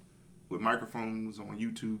around with microphones on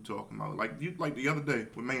YouTube talking about like the other day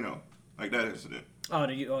with Mano, like that incident. Oh,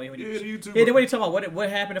 the YouTube. The YouTuber. Yeah, then what are you talking about? What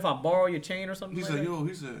happened if I borrow your chain or something? He like said, that? "Yo,"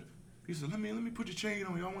 he said, let me put your chain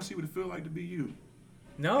on. I want to see what it feel like to be you.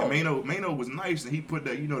 No. And Mano was nice, and he put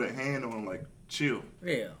that that hand on him, like, chill.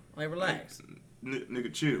 Yeah, like relax.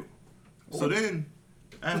 Nigga, chill. So then,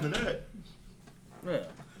 after that, Yeah.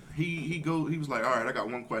 he was like, all right, I got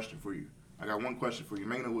one question for you.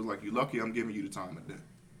 Mano was like, you lucky I'm giving you the time of day.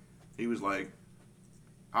 He was like,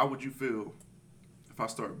 how would you feel if I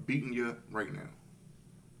start beating you right now?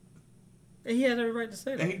 And he has every right to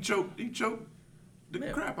say that. And he choked the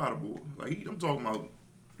crap out of boy. Like, I'm talking about,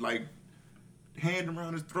 like, hand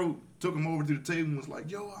around his throat, took him over to the table and was like,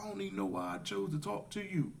 yo, I don't even know why I chose to talk to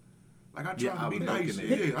you. Like, I tried to be nice.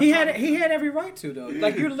 Yeah, he had every right to though. Yeah.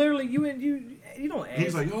 Like you're literally you don't ask.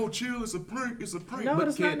 He's like, yo, chill, it's a prank. No, but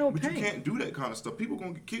it's not no But prank. you can't do that kind of stuff. People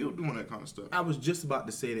gonna get killed doing that kind of stuff. I was just about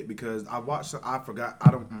to say that because I forgot,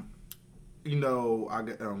 I got,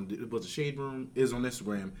 it was a Shade Room is on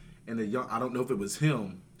Instagram, and I don't know if it was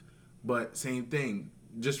him, but same thing,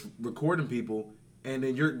 just recording people, and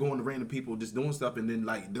then you're going to random people just doing stuff, and then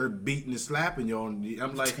like they're beating and slapping y'all. And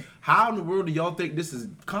I'm like, how in the world do y'all think this is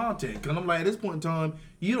content? Because I'm like, at this point in time,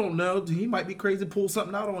 you don't know. He might be crazy, pull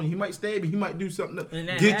something out on you. He might stab you. He might do something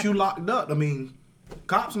to get you locked up. I mean,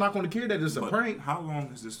 cops are not going to care that it's a prank. How long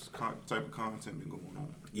has this type of content been going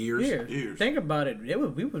on? Years. Think about it.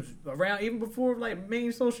 We was around even before like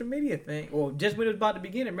main social media thing, or just when it was about to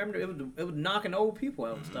begin. Remember, it was knocking old people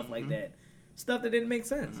out and stuff like that. Stuff that didn't make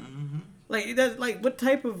sense. Like that's like what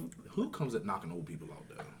type of Who comes at knocking old people out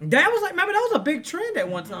there? that was like remember that was a big trend at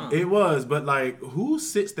one time. It was, but like, who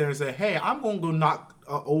sits there and say, "Hey, I'm gonna go knock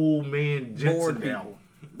an old man Jensen Bored down"? people.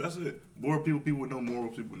 That's it. Bored people with no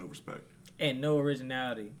morals, people with no respect. And no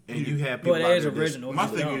originality. And you have people But out it is there that's- original. My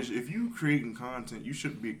It's thing dumb. is, if you creating content, you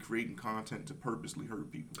shouldn't be creating content to purposely hurt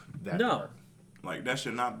people. that No. part. Like, that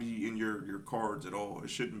should not be in your cards at all. It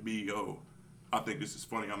shouldn't be, I think this is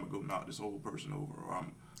funny, I'm gonna go knock this old person over, or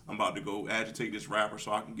I'm about to go agitate this rapper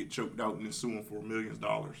so I can get choked out and then sue him for $millions.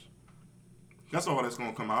 That's all that's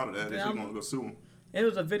gonna come out of that. Is Yeah, you're gonna go sue him. It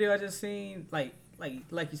was a video I just seen, like you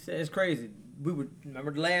said, it's crazy.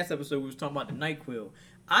 Remember the last episode we was talking about the NyQuil.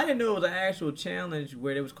 I didn't know it was an actual challenge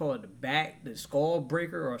where it was called the skull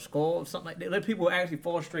breaker or skull something like that. Let people actually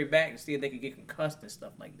fall straight back and see if they could get concussed and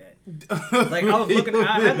stuff like that. Like I was looking,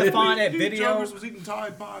 I had to find that These video. jokers was eating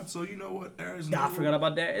Tide Pods, so you know what? There's no I forgot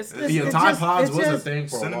about that. Yeah, Tide Pods was a thing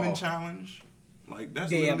for a cinnamon while. challenge. Like,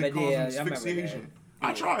 that's Yeah, literally but yeah, I causing remember asphyxiation. that.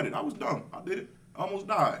 I tried it. I was dumb. I did it. I almost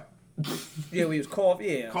died. Yeah, we was coughing.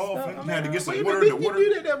 Yeah, Coughing. Stuff, Had to get some Wait a water. minute, The did water.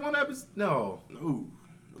 you do that one episode? No. No,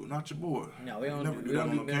 not your boy. No, we don't Never do that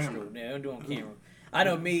on menstrual. camera. Yeah, we don't do on camera. I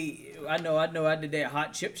know me. I know. I did that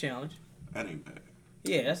hot chip challenge. That ain't bad.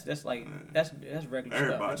 Yeah, that's like that's regular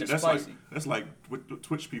Everybody. stuff. That's Spicy. like what the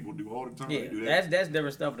Twitch people do all the time. Yeah, They do that. that's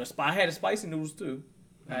different stuff. I had the spicy noodles too.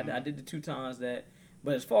 I did the 2 times that.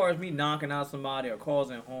 But as far as me knocking out somebody or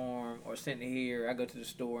causing harm or sitting here, I go to the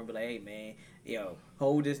store and be like, hey man, yo,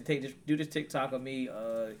 hold this and do this TikTok of me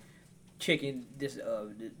chicken this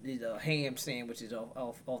ham sandwiches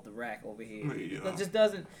off the rack over here. Yeah. It just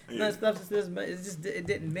doesn't. Yeah. That stuff just doesn't. It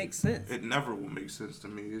didn't make sense. It never will make sense to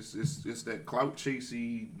me. It's that clout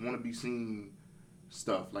chasey, want to be seen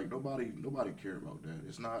stuff. Like nobody care about that.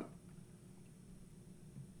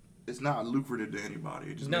 It's not lucrative to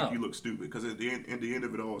anybody. It just No. makes you look stupid. Because at the end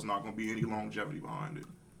of it all, it's not going to be any longevity behind it.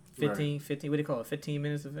 15, what do you call it? 15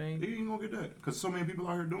 minutes of fame. You ain't going to get that. Because so many people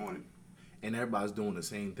out here doing it. And everybody's doing the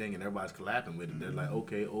same thing, and everybody's collabing with it. They're like,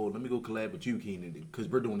 okay, let me go collab with you, Keenan, because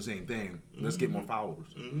we're doing the same thing. Let's get more followers.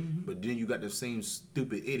 But then you got the same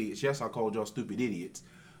stupid idiots. Yes, I called y'all stupid idiots.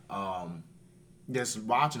 That's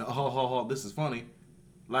watching it. This is funny.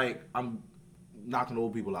 Like, I'm knocking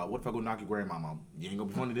old people out. What if I go knock your grandmama? You ain't gonna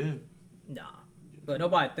be funny then. Nah. But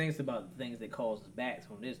nobody thinks about the things that cause us back.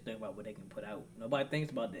 So this thing about what they can put out. Nobody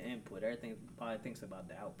thinks about the input. Everybody thinks about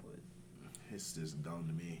the output. It's just dumb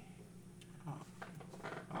to me.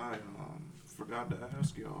 I forgot forgot to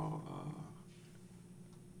ask y'all.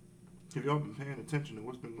 Have y'all been paying attention to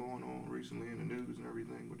what's been going on recently in the news and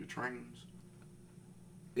everything with the trains?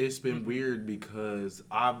 It's been weird because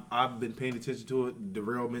I've been paying attention to it,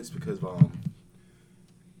 derailments, because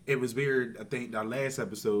it was weird. I think our last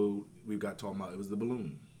episode we got talking about, it was the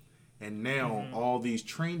balloon. And now all these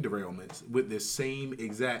train derailments with the same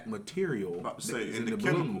exact material About to say, that is in in the the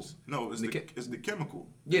chemical. balloons. No, it's the chemical.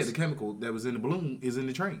 Yeah, the chemical that was in the balloon is in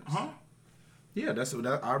the trains. Huh? Yeah, that's what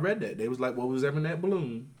I read that. They was like, what was ever in that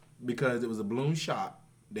balloon? Because it was a balloon shot.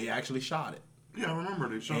 They actually shot it. Yeah, I remember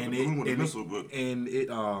they shot And the balloon with a missile, but it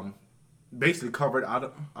basically covered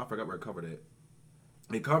out. I forgot where it covered it.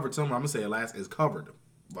 It covered somewhere. I'm gonna say Alaska is covered,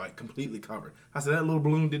 like completely covered. I said that little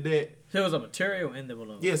balloon did that. There was a material in the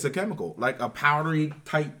balloon. Yeah, it's a chemical, like a powdery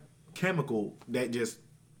type chemical that just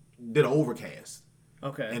did an overcast.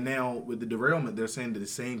 Okay. And now with the derailment, they're saying that the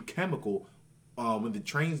same chemical, when the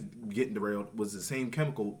trains getting derailed, was the same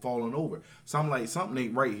chemical falling over. So I'm like, something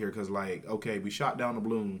ain't right here, because like, okay, we shot down the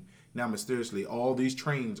balloon. Now mysteriously, all these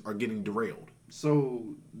trains are getting derailed. so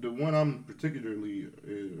the one I'm particularly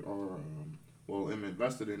am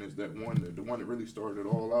invested in is that one, the one that really started it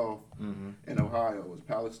all off in Ohio, was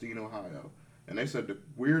Palestine, Ohio. And they said the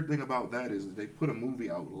weird thing about that is they put a movie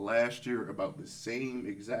out last year about the same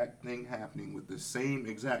exact thing happening with the same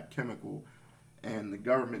exact chemical, and the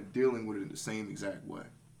government dealing with it in the same exact way.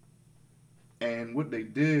 And what they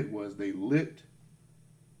did was they lit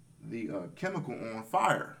the chemical on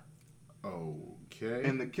fire. Okay.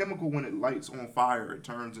 And the chemical, when it lights on fire, it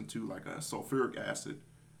turns into like a sulfuric acid.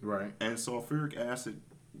 Right. And sulfuric acid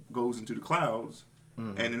goes into the clouds,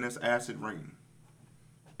 and then that's acid rain.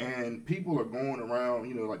 And people are going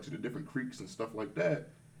around, like to the different creeks and stuff like that,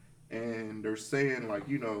 and they're saying, like,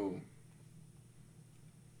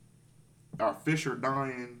 our fish are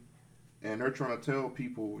dying, and they're trying to tell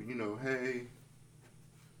people, hey,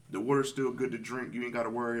 the water's still good to drink. You ain't got to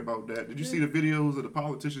worry about that. Did you see the videos of the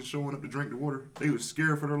politicians showing up to drink the water? They was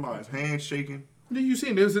scared for their lives, hands shaking. Did you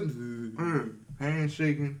see this? Hands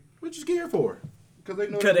shaking. What you scared for? Because they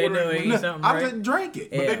know it ain't something I right. didn't drink it.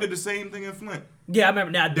 But Yeah. they did the same thing in Flint. Yeah, I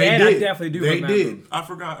remember. Now They that did. I definitely do They remember. did. I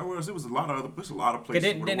forgot. It was a lot of other. There's a lot of places.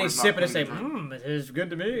 Then where they the water's sip not it and say, clean to drink. it's good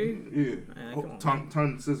to me. Yeah. Man, come on,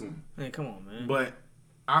 Tongue sizzling. Man, come on, man. But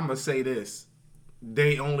I'm gonna say this: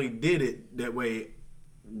 they only did it that way.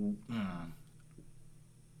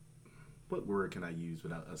 What word can I use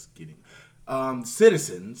without us getting?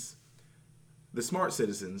 Citizens, the smart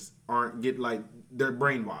citizens, aren't they're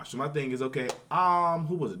brainwashed. So my thing is, okay,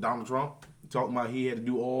 who was it? Donald Trump talking about he had to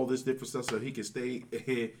do all this different stuff so he could stay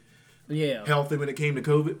Yeah. healthy when it came to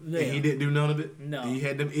COVID, Yeah. and he didn't do none of it. No. He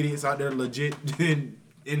had them idiots out there legit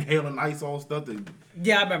inhaling Lysol stuff to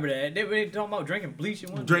Yeah, I remember that. They were talking about drinking bleach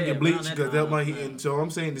and drinking bleach because that that time. money. And so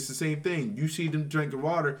I'm saying it's the same thing. You see them drinking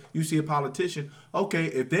water. You see a politician. Okay,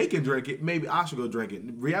 if they can drink it, maybe I should go drink it.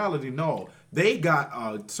 In reality, no. They got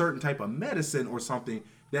a certain type of medicine or something.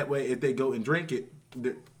 That way, if they go and drink it,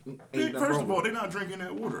 First of all, they're not drinking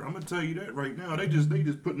that water. I'm gonna tell you that right now. They just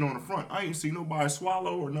putting on the front. I ain't see nobody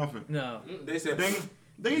swallow or nothing. No. they said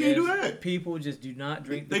They didn't do that. People just do not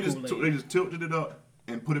drink the They just Kool-Aid. tilted it up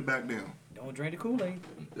and put it back down. Don't drink the Kool-Aid.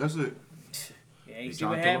 That's it. Yeah, ain't They see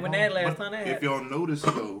what tried to happened with that last But time that if happened. y'all notice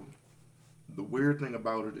though, the weird thing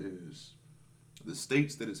about it is the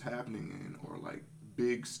states that it's happening in are like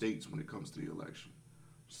big states when it comes to the election.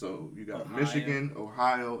 So you got Ohio. Michigan,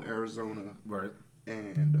 Ohio, Arizona, right.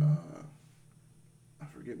 and I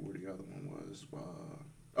forget where the other one was.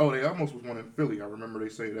 They almost was one in Philly. I remember they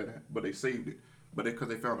say that, but they saved it. But because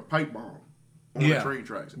they found a pipe bomb on the train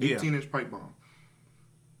tracks, 18-inch pipe bomb.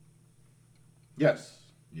 Yes.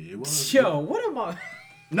 Yeah, it was. Yo, what am I?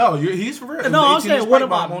 No, he's for real. No, I'm 18-inch saying, what pipe am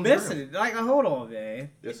bomb I on the missing? grill. Like, hold on,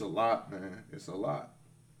 man. It's a lot, man. It's a lot.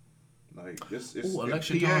 Like it's Ooh, and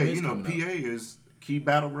election PA. time is You know, coming PA up. is key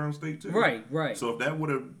battleground state too. Right. So if that would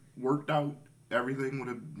have worked out, everything would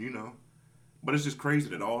have, But it's just crazy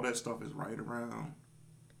that all that stuff is right around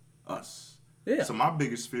us. Yeah. So my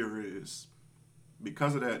biggest fear is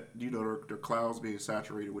because of that, their clouds being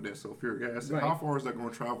saturated with that sulfuric acid. Right. How far is that going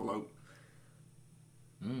to travel out?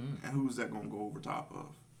 And who's that going to go over top of?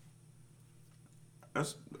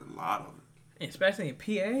 That's a lot of it. Especially in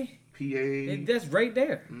PA. PA, That's right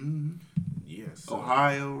there. Yes.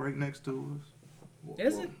 Ohio, right next to us.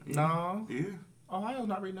 Is it? No. Yeah, Ohio's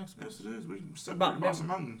not right next to us. yes it is. We separated About by some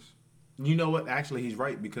mountains. You know what? Actually, he's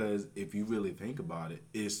right, because if you really think about it,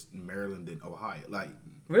 it's Maryland and Ohio. Like,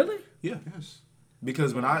 Really? yeah. Yes.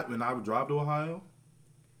 Because when I would drive to Ohio,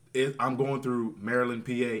 I'm going through Maryland,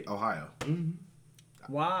 PA, Ohio.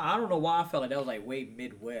 Why? I don't know why I felt like that was like way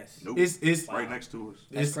Midwest. Nope. It's right next to us.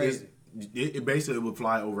 That's crazy. It basically would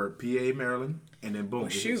fly over PA, Maryland, and then boom. Well,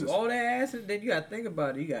 shoot, all that ass, and then you got to think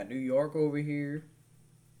about it. You got New York over here,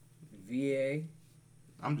 VA.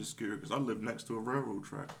 I'm just scared because I live next to a railroad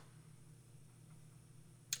track.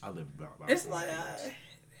 I live about It's like,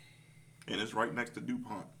 And it's right next to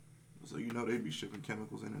DuPont. So you know they be shipping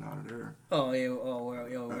chemicals in and out of there. oh yeah,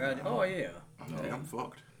 oh yeah. I'm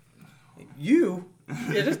fucked. You,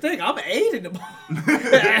 yeah, just think, I'm aiding them. I'm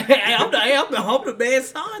the bad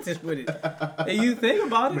scientist with it. And you think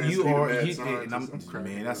about it. Man, you see the are, mad you, scientist, and I'm cracking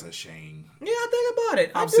man, up. that's a shame. Yeah, I think about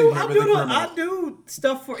it. I'm sitting here with a criminal. I do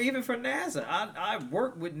stuff for NASA. I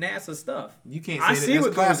work with NASA stuff. You can't I say see that what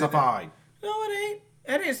it's goes in there. classified. No, it ain't.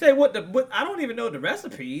 I didn't say what I don't even know the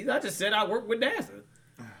recipes. I just said I work with NASA.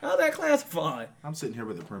 How's that classified? I'm sitting here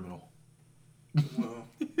with a criminal. Well,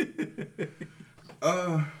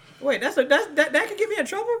 Wait, that could get me in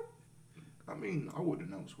trouble? I mean, I wouldn't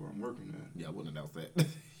announce where I'm working at. Yeah, I wouldn't announce that.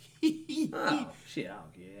 Oh, shit, I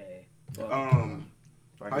don't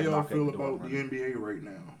care. How y'all feel about the NBA right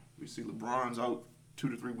now? We see LeBron's out 2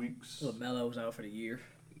 to 3 weeks. LaMelo's out for the year.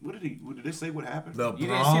 What did they say what happened? You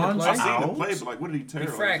didn't see the LeBron's play? I seen out. the play, but like, what did he tear? He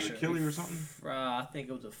Like, fractured. Achilles or something? I think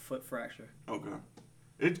it was a foot fracture. Okay.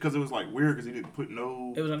 Because it was like weird because he didn't put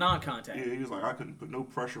no. It was a non-contact. Yeah, he was like, I couldn't put no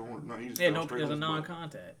pressure on it. No, he just Yeah, fell no, straight it was a on his butt.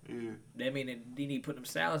 non-contact. Yeah, That mean that he need to put them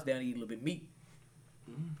salads down and eat a little bit of meat.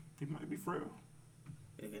 he might be frail.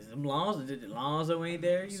 Because them Lonzo ain't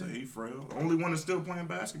there. So he frail. The only one that's still playing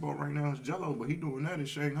basketball right now is Jello, but he doing that in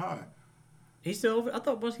Shanghai. He still over. I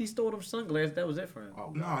thought once he stole them sunglasses, that was it for him.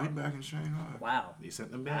 Oh, Nah, God. he back in Shanghai. Wow. They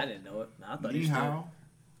sent them I back. didn't know it. I thought Ni he was still. hao.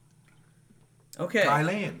 Okay.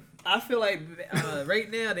 Thailand. I feel like right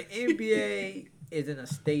now the NBA is in a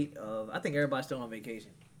state of. I think everybody's still on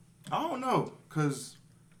vacation. I don't know, because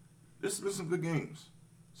this has been some good games.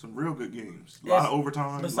 Some real good games. A lot of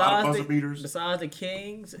overtime, a lot of buzzer beaters. Besides the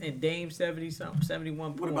Kings and Dame 71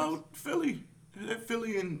 points. What about Philly? That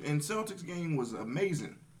Philly and Celtics game was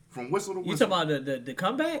amazing. From whistle to you whistle. talking about the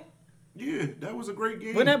comeback? Yeah, that was a great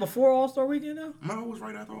game. Wasn't that before All-Star Weekend though? No, it was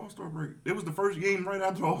right after All-Star break. It was the first game right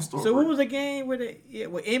after All-Star So break. what was the game with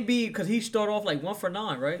Embiid? Because he started off like 1 for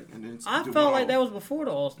 9, right? And then I it felt went like off. that was before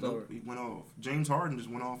the All-Star. Nope, he went off. James Harden just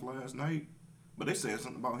went off last night. But they said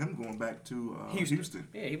something about him going back to Houston.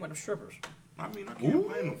 Yeah, he went to strippers. I mean, I can't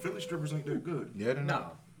blame him. Philly strippers ain't that good. Yeah, they're No,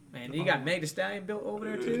 not. man, you got Meg Thee Stallion built over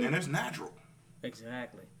there too. And it's natural.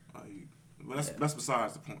 Exactly. But that's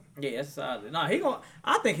besides the point. Yeah, that's solid. No,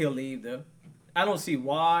 I think he'll leave though. I don't see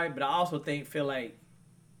why, but I also feel like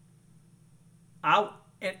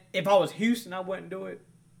and if I was Houston, I wouldn't do it.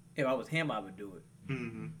 If I was him, I would do it.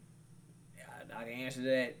 Mm-hmm. I can answer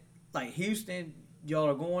that. Like Houston, y'all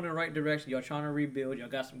are going in the right direction. Y'all trying to rebuild. Y'all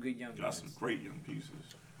got some good young Got guys. some great young pieces.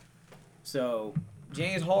 So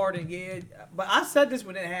James Harden, yeah. But I said this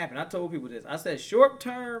when it happened. I told people this. I said short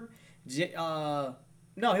term.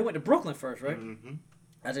 No, he went to Brooklyn first, right? Mm-hmm.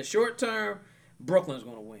 I said short term, Brooklyn's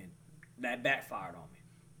going to win. That backfired on me.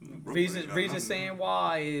 Reason saying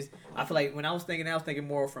why is I feel like when I was thinking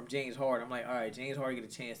more from James Harden. I'm like, all right, James Harden get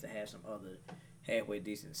a chance to have some other halfway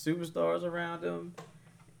decent superstars around him,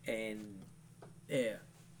 and yeah,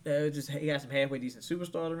 he got some halfway decent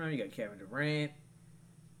superstars around. You got Kevin Durant.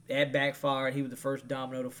 That backfired. He was the first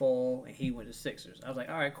domino to fall, and he went to Sixers. I was like,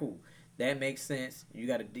 all right, cool. That makes sense. You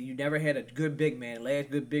never had a good big man. The last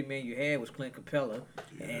good big man you had was Clint Capella.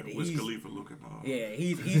 Yeah, and Wiz Khalifa looking off. Yeah,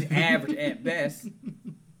 he's average at best.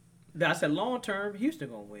 But I said long term, Houston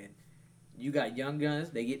gonna win. You got young guns.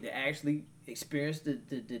 They get to actually experience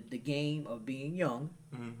the game of being young,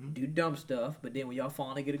 do dumb stuff. But then when y'all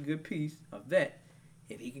finally get a good piece, a vet,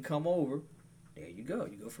 if he can come over, there you go.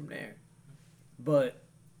 You go from there. But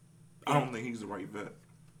I don't think he's the right vet.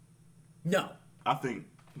 no, I think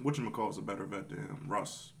whatchamacall's a better vet than him,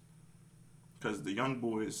 Russ. Because the young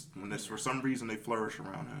boys, for some reason, they flourish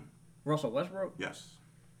around him. Russell Westbrook, Yes,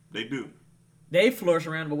 they do. they flourish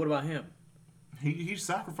around. But what about him? He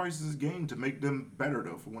sacrifices his game to make them better,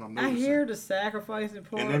 though, for what I'm I noticing. hear the sacrificing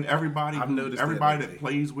part. And then everybody I've noticed that that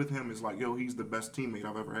plays with him is like, yo, he's the best teammate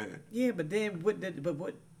I've ever had. yeah, but then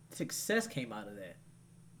what success came out of that?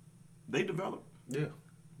 They develop. Yeah.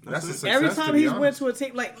 That's That's it. a Every success, time to be he's went honest. to a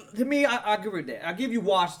team, like to me, I agree with that. I give you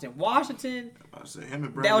Washington. I said him and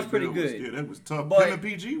That Bradley was pretty Beal good. Yeah, that was tough. But- him and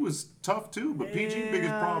PG was tough too, but PG biggest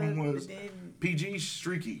problem was but then- PG's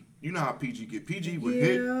streaky. You know how PG get. PG would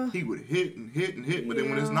Yeah. hit. He would hit and hit and hit, but then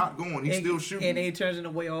when it's Yeah. not going, he's and, still shooting. and then he turns into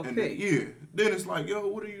way off And pick. then it's like, yo,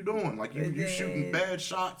 what are you doing? Like you But shooting then- bad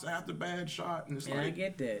shots after bad shot, and it's And I like,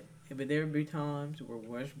 get that. But there would be times where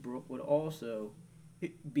Westbrook would also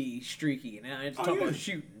be streaky, and I just Oh, talk yeah. about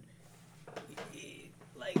shooting.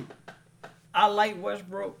 Like, I like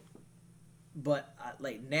Westbrook, but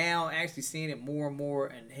like now actually seeing it more and more,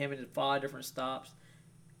 and him in the 5 different stops.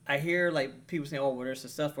 I hear like people saying, "Oh, well, they're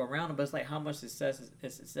successful around him," but it's like how much success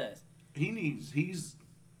is success? He's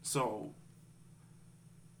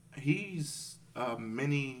a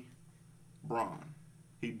mini Bron.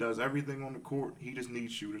 He does everything on the court. He just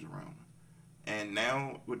needs shooters around him. And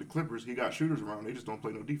now with the Clippers, he got shooters around. They just don't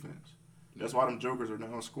play no defense. That's why them jokers are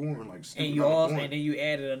now scoring like. And you also, and then you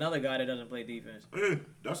added another guy that doesn't play defense. Yeah,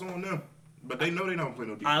 that's on them. But they know they don't play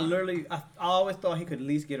no defense. I always thought he could at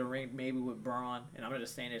least get a ring maybe with Bron. And I'm not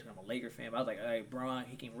just saying this because I'm a Laker fan, but I was like, all right, Bron,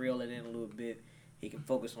 he can reel it in a little bit. He can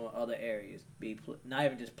focus on other areas. Not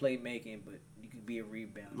even just playmaking, but you can be a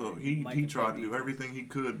rebounder. Look, he tried to do everything he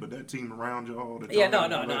could, but that team around y'all. Yeah, no,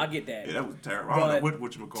 I get that. Yeah, that was terrible. I don't know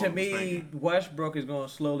what you would call to it. me, Westbrook is going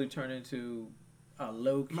to slowly turn into a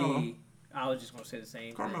low key. Melo. I was just going to say the same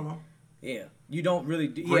thing. Carmelo. Yeah, you don't really.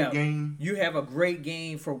 Great game. You have a great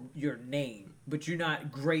game for your name, but you're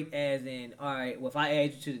not great as in. All right, well, if I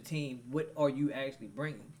add you to the team, what are you actually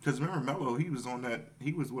bringing? Because remember, Melo, he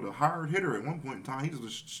was with a hired hitter at one point in time. He was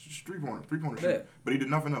a three-pointer shooter, but he did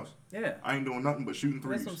nothing else. Yeah, I ain't doing nothing but shooting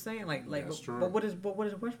threes. That's what I'm saying. Like, That's true. but what does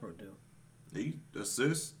Westbrook do? He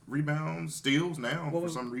assists, rebounds, steals now for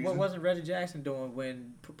some reason. What wasn't Reggie Jackson doing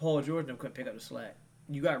when Paul George and them couldn't pick up the slack?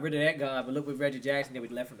 You got rid of that guy, but look what Reggie Jackson did. We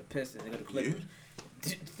left from the Pistons. They go to the Clippers.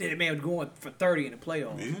 Yeah. That man was going for 30 in the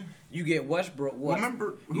playoffs. Yeah. You get Westbrook. What?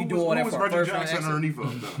 Remember who was Reggie Jackson underneath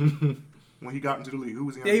of though? When he got into the league, who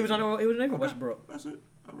was he? Yeah, he was underneath Westbrook. That's it.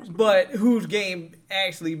 But whose game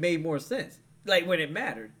actually made more sense? Like when it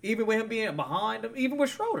mattered, even with him being behind him, even with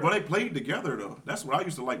Schroeder. Well, they played together though. That's what I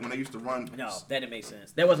used to like when they used to run. No, that didn't make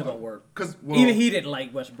sense. That wasn't gonna work. Because even he didn't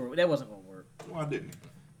like Westbrook. That wasn't gonna work. Why didn't he?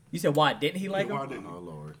 You said why didn't he like him? Why didn't he? Oh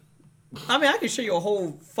Lord. I mean, I can show you a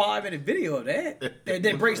whole 5-minute video of that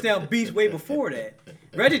that breaks down beats way before that.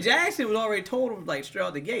 Reggie Jackson was already told him like straight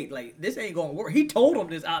out the gate, like this ain't gonna work. He told him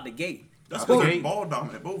this out the gate. That's because they're ball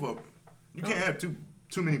dominant. Both of them. You can't have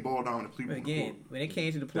too many ball dominant people. Again, when it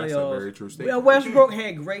came to the That's playoffs, a very true statement. well, Westbrook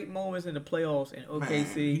had great moments in the playoffs in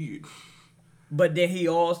OKC, but then he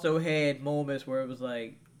also had moments where it was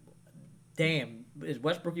like, damn, is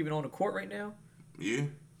Westbrook even on the court right now? Yeah.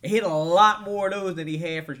 He had a lot more of those than he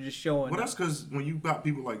had for just showing. Well, that's because when you got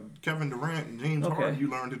people like Kevin Durant and James Harden, you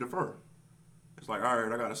learn to defer. It's like, all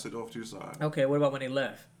right, I got to sit off to the side. Okay, what about when they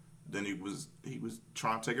left? Then he was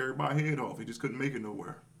trying to take everybody's head off. He just couldn't make it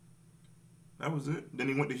nowhere. That was it. Then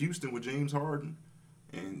he went to Houston with James Harden.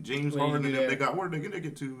 And James Harden and them, they got, where did they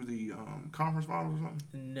get to? The conference finals or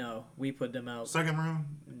something? No, we put them out. Second round?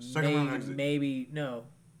 Second round exit. Maybe, no.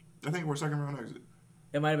 I think we're second round exit.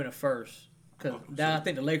 It might have been a first. Because I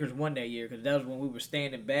think the Lakers won that year because that was when we were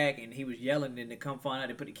standing back and he was yelling and to come find out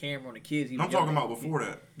they put the camera on the kids. I'm talking about before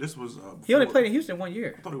that. This was he only played in Houston 1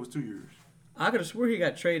 year. I thought it was 2 years. I could have swore he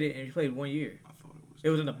got traded and he played 1 year. I thought it was. It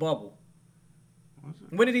was in the bubble. Was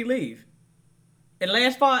it? When did he leave? In the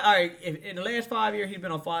last 5, all right. In the last 5 years, he's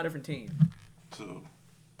been on 5 different teams. So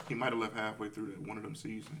he might have left halfway through that one of them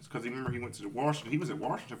seasons because remember he went to Washington. He was at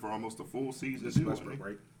Washington for almost a full season. This is Westbrook,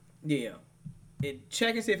 right? Yeah.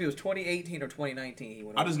 Check and see if it was 2018 or 2019 he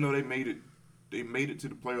went I just know they made it. They made it to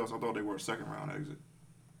the playoffs. I thought they were a second round exit.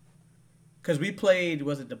 Because we played,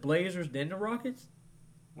 was it the Blazers, then the Rockets?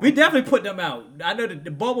 We definitely put them out. I know the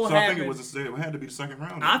bubble happened. So I think it had to be the second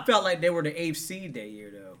round. I felt like they were the 8th seed that year,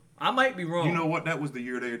 though. I might be wrong. You know what? That was the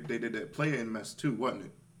year they did that play-in mess too, wasn't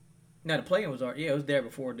it? No, the play-in was it was there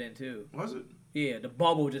before then too. Was it? Yeah, the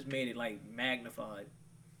bubble just made it like magnified.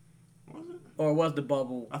 Was it? Or was the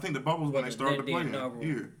bubble? I think the bubble was when they started the play-in.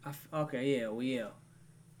 Yeah. Okay, yeah.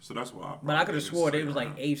 So that's why. But I could have swore it was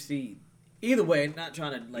like 8th seed. Either way, not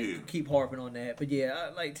trying to keep harping on that, but yeah,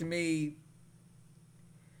 like to me,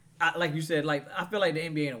 like you said, like I feel like the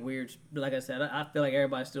NBA in a weird. Like I said, I feel like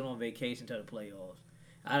everybody's still on vacation to the playoffs.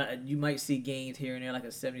 You might see games here and there, like a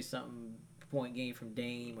 70-something point game from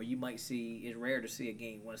Dame, or you might see. It's rare to see a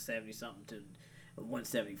game 170-something to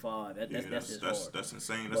 175. That's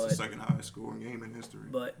insane. That's the second highest scoring game in history.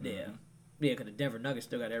 But yeah, because the Denver Nuggets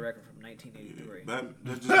still got that record from 1983.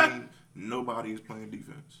 That just means nobody is playing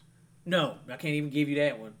defense. No, I can't even give you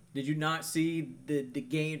that one. Did you not see the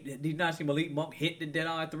game? Did you not see Malik Monk hit the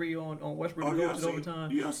dead-eye 3 on Westbrook in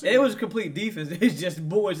overtime? Yeah, it was complete defense. It's just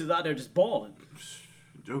boys is out there just balling.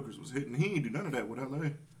 Jokers was hitting. He didn't do none of that with LA.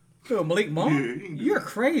 Who, Malik Monk? Yeah, he can do You're that.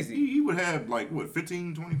 crazy. He would have like what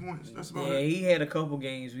 15, 20 points. That's about Yeah, it. he had a couple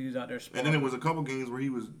games where he was out there. And Sparking. then there was a couple games where he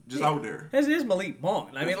was just out there. This is Malik Monk.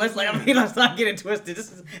 I mean, That's what I'm let's not get it twisted.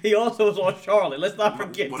 He also was on Charlotte. Let's not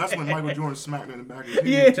forget. Well, that's when that. Michael Jordan smacked him in the back of his head.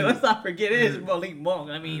 Yeah, too. let's not forget it is Malik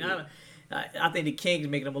Monk. I mean, I think the Kings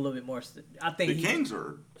making him a little bit more. I think The Kings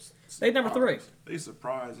are. They number 3. They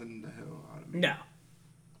surprising the hell out of me. No,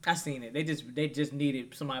 I seen it. They just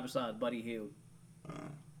needed somebody besides Buddy Hield,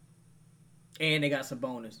 and they got some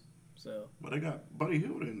bonus. So, But they got Buddy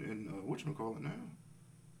Hield and whatchamacallit now.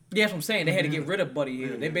 yeah, that's what I'm saying. They had to get rid of Buddy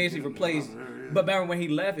Hield. Yeah, they basically get him replaced. out of there, yeah. But remember when he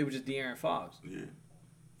left, it was just De'Aaron Fox. Yeah.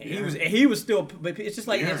 And he was still. But it's just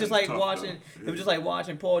like De'Aaron's tough, watching. though. It was just like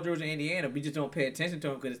watching Paul George in Indiana. We just don't pay attention to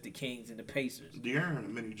him because it's the Kings and the Pacers. De'Aaron a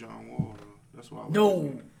mini John Wall, though. That's why I like No,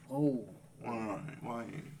 him. oh Why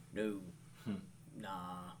ain't he? no, nah.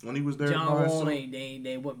 When he was there, John by Wall himself-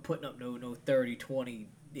 they wasn't putting up no 30, 20.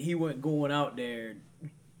 He wasn't going out there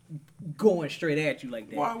going straight at you like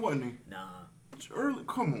that. Why wasn't he? Nah. Early,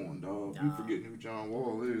 come on, dog. You Nah. forgetting who John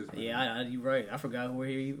Wall is? Man. Yeah, you're right. I forgot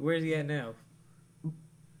where's he at now.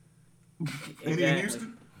 Ain't he in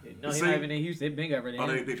Houston? No, he's See? not even in Houston. They've been got rid of Oh,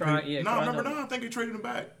 him. they Try- paid- yeah, no, try remember another- now? I think they traded him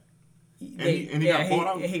back. They- And he got bought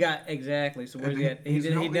out? He got exactly. So where's And he at? he's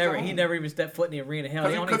He home. never even stepped foot in the arena. Hell,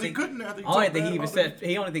 Because he couldn't after he I don't talked think bad he even about them. stepped.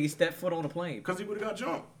 He only think he stepped foot on the plane. Because he would have got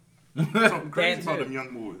jumped. Something crazy That's about it. them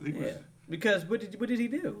young boys. He was, Yeah. Because what did he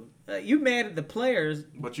do? You mad at the players,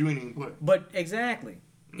 But you ain't even play. but exactly.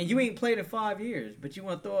 And you ain't played in 5 years, but you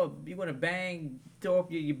want to bang, throw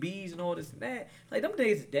up your bees and all this and that. Like them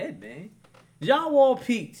days is dead, man. John Wall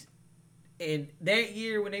peaked, and that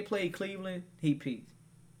year when they played Cleveland, he peaked.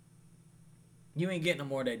 You ain't getting no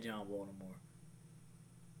more of that John Wall no more.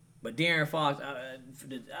 But De'Aaron Fox,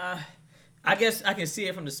 I guess I can see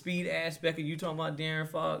it from the speed aspect of you talking about De'Aaron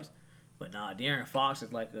Fox, but nah, De'Aaron Fox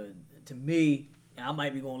is like to me. I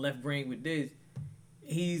might be going left brain with this.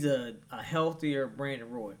 He's a healthier Brandon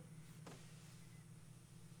Roy.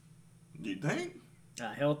 You think?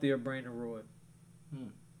 A healthier Brandon Roy.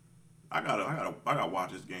 I gotta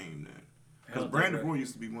watch this game then. Because Healthier Brandon Roy. Roy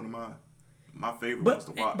used to be one of my favorite ones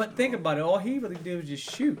to watch. But think about it. All he really did was just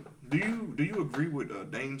shoot. Do you agree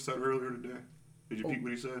with Dame said earlier today? Did you peek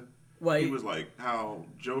what he said? Well, He was like how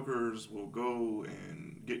jokers will go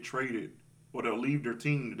and get traded, or they'll leave their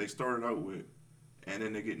team that they started out with, and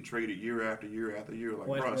then they're getting traded year after year after year, like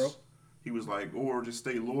Westbrook. Russ. He was like, or just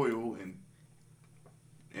stay loyal and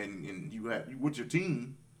you with your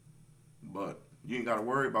team, but you ain't got to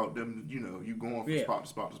worry about them. You know, you going from spot to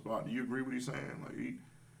spot to spot. Do you agree with what he's saying? Like,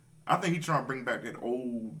 I think he's trying to bring back that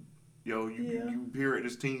old, you here at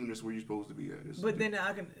this team. That's where you're supposed to be at. But then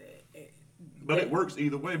I can. But it works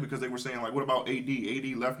either way because they were saying, like, what about AD?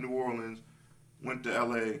 AD left New Orleans, went to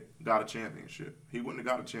LA, got a championship. He wouldn't have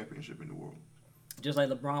got a championship in New Orleans. Just like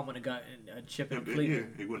LeBron would have got a chip in Cleveland.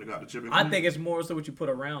 Yeah, he wouldn't have got the chip in I Cleveland. think it's more so what you put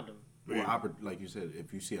around him. Well, like you said,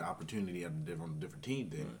 if you see an opportunity on a different team,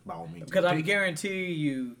 then by all means. Because I take it. guarantee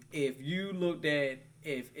you, if you looked at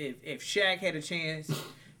if Shaq had a chance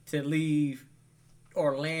to leave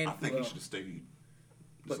Orlando, I think he should have stayed.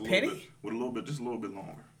 But Just Penny? just a little bit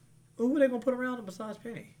longer. who are they gonna put around him besides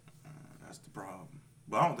Penny? That's the problem.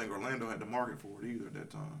 But I don't think Orlando had the market for it either at that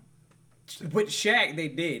time. With Shaq, they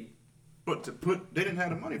did. But they didn't have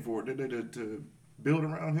the money for it, did they? To build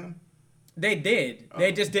around him. They did.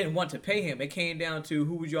 They just didn't want to pay him. It came down to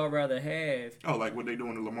who would y'all rather have, Oh, like what they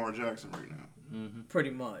doing to Lamar Jackson right now,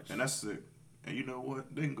 pretty much. and that's sick. And you know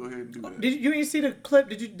what? They can go ahead and do that. Did you ain't see the clip?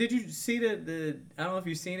 Did you see the I don't know if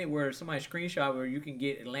you've seen it where somebody screenshot where you can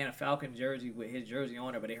get Atlanta Falcon jersey with his jersey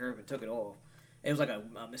on it, but they hurt him and took it off. It was like a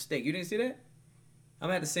mistake. You didn't see that? I'm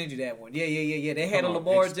gonna have to send you that one. Yeah. They had a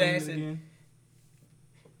Lamar Jackson.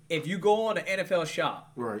 If you go on the NFL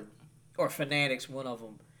shop, Right. or Fanatics, one of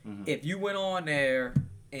them, if you went on there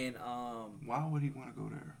and Why would he want to go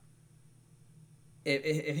there?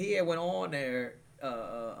 if he had went on there,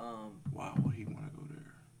 Why would he want to go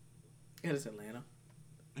there? it's Atlanta.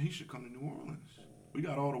 He should come to New Orleans. We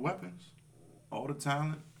got all the weapons, all the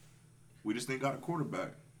talent. We just ain't got a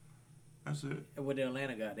quarterback. That's it. And what did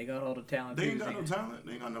Atlanta got? They got all the talent. They too. ain't got no talent.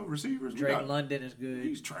 They ain't got no receivers. Drake London is good.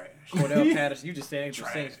 He's trash. Cordell Patterson. You just said he's a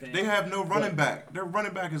Trash. Saints fan. They have no running back. Their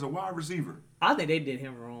running back is a wide receiver. I think they did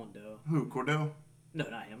him wrong though. Who? Cordell? No,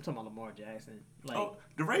 not him. I'm talking about Lamar Jackson. Like, Oh,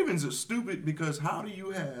 the Ravens are stupid because how do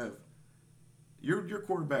you have your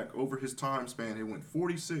quarterback over his time span? He went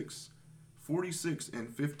 46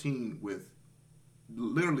 and 15 with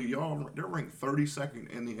literally they're ranked 32nd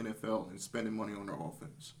in the NFL in spending money on their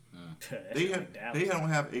offense. They don't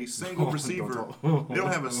have a single receiver. They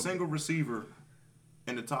don't have a single receiver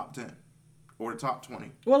in the top 10 or the top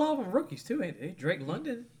 20. Well, all of them rookies too, ain't they? Drake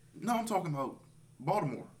London. No, I'm talking about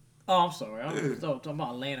Baltimore. Oh, I'm sorry. Yeah. I'm talking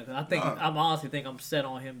about Atlanta because I think Nah. I'm honestly think I'm set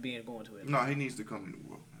on him going to Atlanta. No, he needs to come to New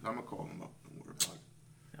Orleans. I'm gonna call him up. Don't worry about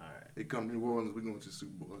it. All right. He come to New Orleans, we're going to the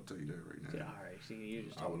Super Bowl. I'll tell you that right now. Yeah, all right. See, you're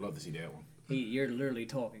just I would talking. love to see that one. You're literally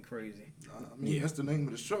talking crazy. I mean, that's the name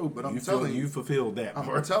of the show, but I'm you telling you, fulfilled that. I'm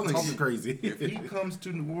part. telling Talking you, crazy. if he comes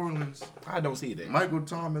to New Orleans, I don't see that. Michael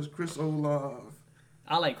Thomas, Chris Olave,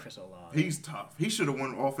 I like Chris Olave. he's tough. He should have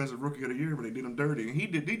won Offensive Rookie of the Year, but they did him dirty, and he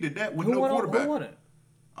did that with who no won, quarterback. Who won it?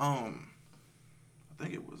 I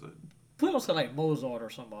think it was Please don't say like Mozart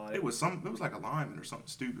or somebody. it was like a lineman or something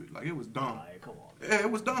stupid. Like it was dumb. All right, come on. Yeah,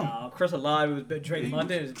 it was dumb. Chris Olave was Drake He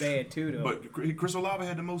London is bad too though. But Chris Olave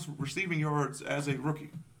had the most receiving yards as a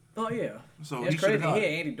rookie. Oh yeah. So That's he should crazy. have He got had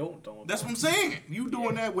it. Andy Dalton throwing. That's what I'm saying. You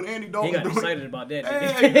doing that with Andy Dalton? He got doing excited about that.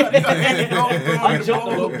 Hey, Didn't you got Andy Dalton throwing I you the jumped a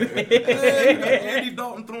ball. little bit. Hey, you got Andy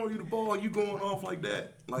Dalton throwing you the ball. You going off like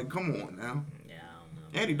that? Like, come on now. Yeah, I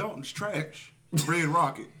don't know. Andy Dalton's trash. Red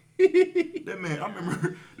Rocket. That man, I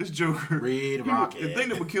remember this joker. Red Rocket. The thing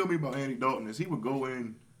that would kill me about Andy Dalton is he would go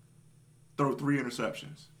in, throw 3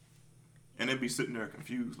 interceptions, and then be sitting there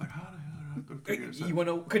confused, like, how the hell did I throw 3 interceptions? You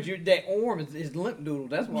wanna know? Cause that arm is limp noodle.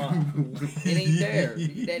 That's why it ain't there.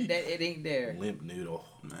 It ain't there. Limp noodle.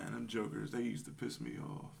 Man, them jokers, they used to piss me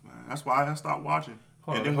off, man. That's why I stopped watching.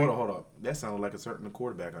 Hold and on, then hold on. That sounded like a certain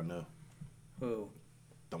quarterback I know. Who?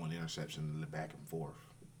 Throwing interceptions back and forth.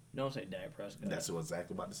 Don't say Dak Prescott. That's what I was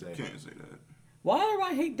exactly about to say. Can't say that. Why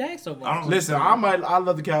everybody hate Dak so I much? don't- Listen, I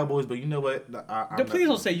love the Cowboys, but you know what? Please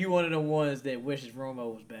don't say you one of the ones that wishes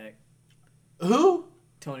Romo was back. Who?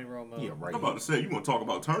 Tony Romo. Yeah, right. I'm about to say, you want to talk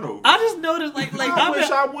about turnover. I just noticed like I wish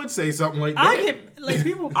I would say something like that. I get like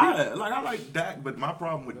people. I like Dak, but my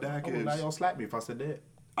problem with Dak Oh, now is y'all slap me if I said that.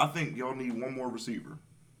 I think y'all need one more receiver.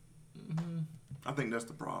 I think that's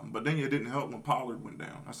the problem. But then it didn't help when Pollard went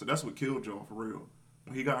down. I said that's what killed y'all for real.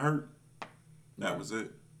 When he got hurt, that was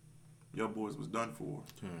it. Y'all boys was done for.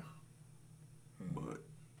 But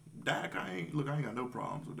Dak, I ain't got no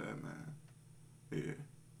problems with that, man. Yeah,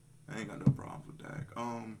 I ain't got no problems with Dak.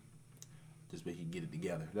 Just make you get it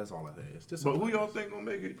together. That's all it is. Just But who y'all think gonna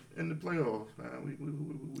make it in the playoffs, man?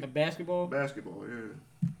 We Basketball. basketball,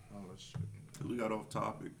 yeah. Oh, shit. We got off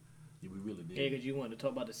topic Yeah, we really did. Yeah, because you wanted to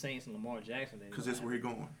talk about the Saints and Lamar Jackson. because that's where he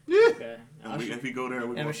going. Okay. If he go there,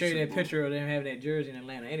 we're And I'll show you that picture of them having that jersey in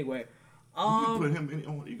Atlanta. Anyway, You can put him in.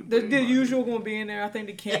 You can the put anybody. usual going to be in there. I think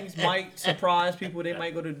the Kings might surprise people. They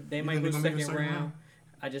might go to. They might think go they're gonna make second a second round. round?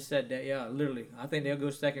 I just said that. Yeah, literally. I think they'll go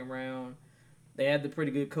second round. They had the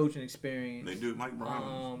pretty good coaching experience. They do. Mike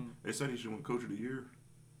Brown. They said he should win Coach of the Year.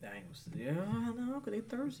 Yeah, I know. Cause they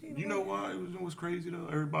third seed. You know why? It was crazy though.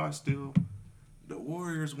 Everybody still. The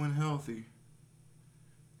Warriors, when healthy,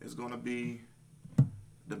 is gonna be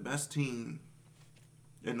the best team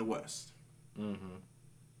in the West. Mm-hmm.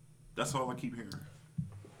 That's all I keep hearing.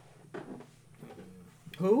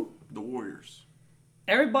 Who? The Warriors.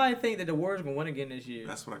 Everybody think that the Warriors gonna win again this year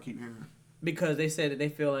That's what I keep hearing. because they said that they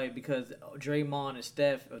feel like because Draymond and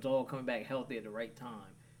Steph is all coming back healthy at the right time.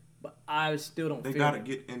 But I still don't. They fear gotta them.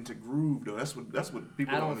 get into groove though. That's what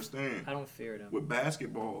people I don't don't understand. I don't fear them. With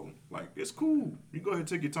basketball, like it's cool. You go ahead and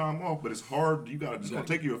take your time off, but it's hard. It's gonna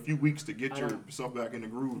take you a few weeks to get yourself back in the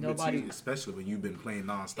groove. Nobody- mid-season. Especially when you've been playing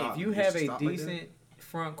nonstop. If you Just have to a stop like that? decent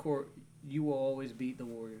front court, you will always beat the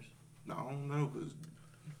Warriors. No, I don't know because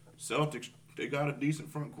Celtics they got a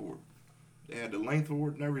decent front court. They had the length for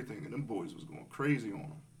it and everything, and them boys was going crazy on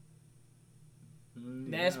them.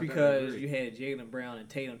 That's because you had Jaylen Brown and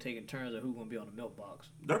Tatum taking turns of who's gonna be on the milk box.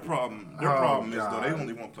 Their problem is though they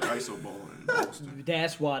only want to play ISO ball in Boston.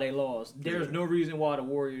 That's why they lost. There's no reason why the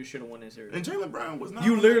Warriors should have won that series. And Jaylen Brown was not.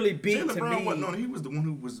 You literally beat Jaylen to Brown me. wasn't on. He was the one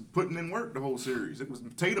who was putting in work the whole series. It was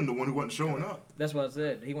Tatum the one who wasn't showing up. That's what I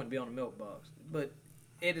said. He wouldn't be on the milk box. But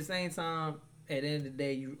at the same time, at the end of the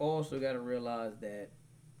day, you also got to realize that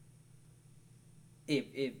if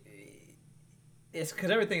it's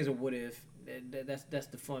because everything's a what if. That's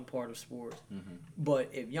the fun part of sports. Mm-hmm. But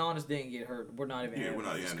if Giannis didn't get hurt, we're not even having we're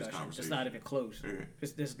not this having this discussion. It's conversation. not even close.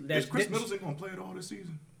 Yeah. Is Chris Middleton gonna play it all this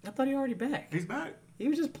season? I thought he already back. He's back. He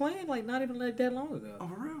was just playing like not even like that long ago. Oh,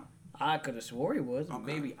 for real? I could have swore he was. Okay.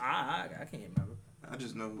 Maybe I can't remember. I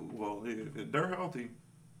just know. Well, if they're healthy,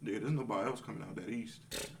 there's nobody else coming out that East.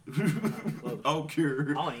 I don't care.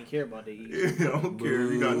 I don't even care about the East. Yeah, I don't care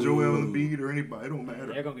if you got Joel Embiid or anybody. It don't matter.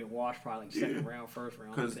 They're gonna get washed probably like second round, first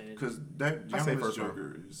round. Because that I say Giannis first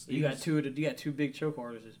joker is. you got two big choke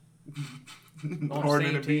artists. on the Harden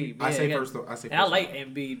same and Embiid. team. I Yeah, say got- first though. I say and I first. like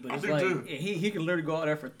Embiid, but I it's do like too. he can literally go out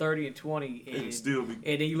there for 30 and 20, And still be. and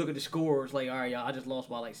then you look at the scores like, all right, y'all, I just lost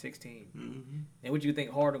by like 16. Mm-hmm. And what do you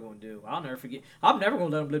think Harden gonna do? I'll never forget. I'm never gonna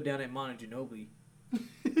let him live down at Manu Ginobili.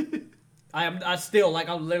 I still like.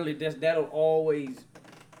 I'm literally that'll always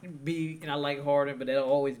be, and I like Harden, but that'll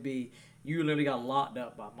always be. You literally got locked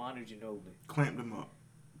up by Manu Ginobili. Clamped him up.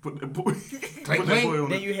 Put that boy. Clank, put that clank. boy on.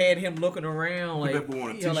 Then you had him looking around like, that boy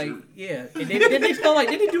on a you know, like t-shirt. yeah. And then they start like,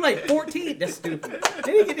 didn't he do like 14? That's stupid.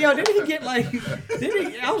 Didn't he get like?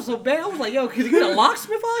 I was so bad. I was like, yo, could he get a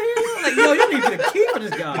locksmith out here? Like, yo, you need to keep for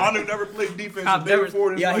this guy. Manu never played defense. I've the day never,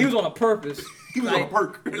 before this yeah, he life. was on a purpose. He was on a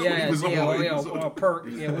perk. That's what Yeah, he was on. yeah, He yeah, was on a perk.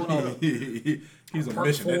 Yeah, one on He's on a perk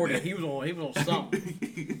mission. 40. That He was on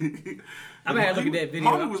something. I I mean, I look at that video.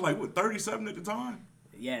 Manu was like what 37 at the time.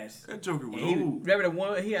 Yes. That Joker was He, old. remember that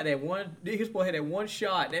one? He had that one. His boy had that one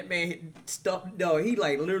shot. That man hit stuff. No, he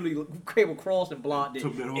like literally came across and blocked it.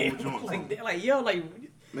 Took that whole And joint. like yo, like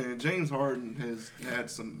Man, James Harden has had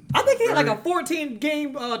some. I think he had like a very- 14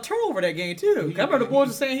 game turnover that game too. I remember the boys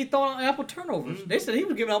were saying he thought on Apple turnovers. They said he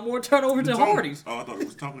was giving out more turnovers than Tony. Hardy's. Oh, I thought it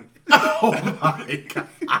was Tony. Oh my god.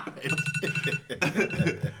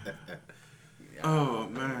 Oh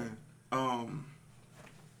man.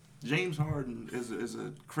 James Harden is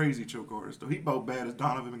a crazy choke artist though. He about bad as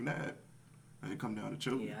Donovan McNabb. When it come down to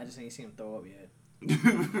choking. Yeah, I just ain't seen him throw up yet.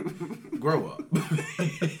 Grow up.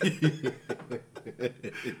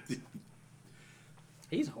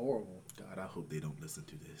 He's horrible. God, I hope they don't listen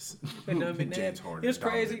to this. McNabb. James Harden. It's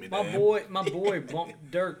crazy. Donovan My boy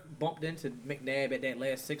bumped into McNabb at that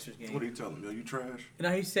last Sixers game. What do you tell him? Yo, you trash.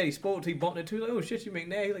 And he said he spoke to, he bumped into, like, oh shit, you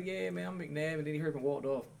McNabb. He's like, yeah, man, I'm McNabb. And then he heard him and walked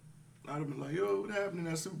off. I'd have been like, yo, what happened in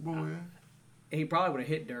that Super Bowl, man? And he probably would have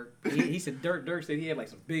hit Dirk. He said Dirk said he had like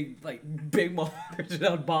some big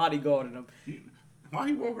motherfuckers bodyguarding him. Why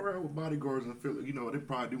he walk around with bodyguards and feel? You know, they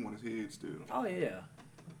probably do want his head still. Oh yeah.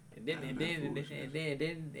 And then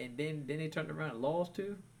they turned around and lost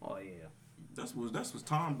too. Oh yeah. That's was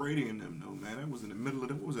Tom Brady and them though, man. That was in the middle of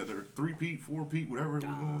what was that? Their 3-peat, 4-peat, whatever it was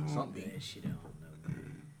going on. something. That shit I don't know,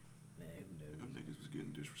 man. Them niggas was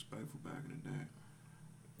getting disrespectful back in the day.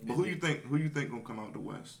 But who you think gonna come out the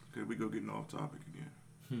West? Cause we go getting off topic again.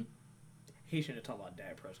 He shouldn't have talked about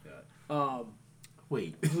Dak Prescott.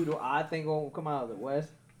 Wait. Who do I think gonna come out of the West?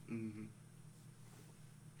 Mm-hmm.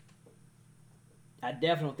 I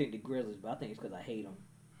definitely don't think the Grizzlies, but I think it's because I hate them.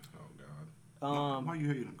 Oh God. Why you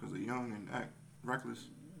hate them? Cause they're young and act reckless.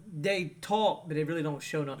 They talk, but they really don't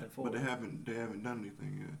show nothing for But it. they haven't done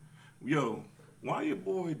anything yet. Yo, why your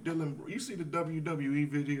boy Dylan? You see the WWE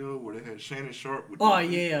video where they had Shannon Sharp with? Oh the-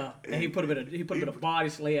 yeah, and he put him in a body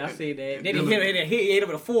slam. I see that. and Then he hit him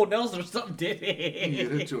with a full Nelson or something. Did Yeah,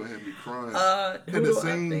 that he? joint had me crying. Who Had the do I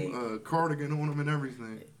same think? cardigan on him and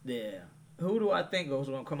everything. Yeah. Who do I think is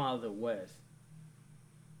going to come out of the West?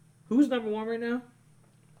 Who's number one right now?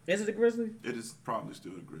 Is it the Grizzlies? It is probably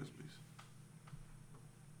still the Grizzlies.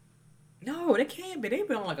 No, they can't be. They've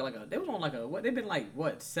been on they was on what? They've been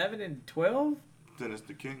 7-12. Then it's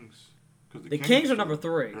the Kings. Cause The Kings are number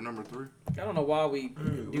 3. They're number 3. I don't know why we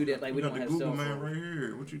do that. Like we got don't the have Google cell man phones. right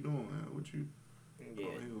here. What you doing, man? What you? Yeah.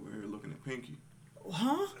 Oh, he over here looking at Pinky.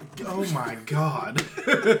 Huh? Oh my God.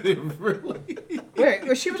 Really?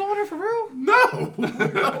 Wait, she was on there for real? No.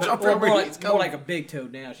 Well, more like a big toe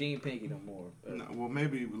now. She ain't pinky no more. But No, well,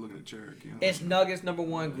 maybe we're looking at Cherokee. I don't it's know. Nuggets number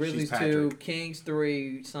 1, Grizzlies 2, Patrick. Kings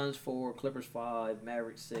 3, Suns 4, Clippers 5,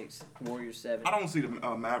 Mavericks 6, Warriors 7. I don't see the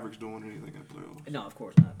Mavericks doing anything in the playoffs. No, of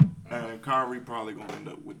course not. And Kyrie probably gonna end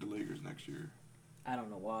up with the Lakers next year. I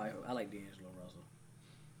don't know why. I like D'Angelo Russell.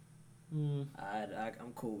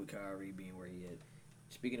 I'm cool with Kyrie being where he is.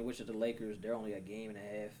 Speaking of which, of the Lakers, they're only a game and a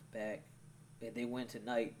half back. If they win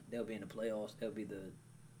tonight, they'll be in the playoffs. They'll be the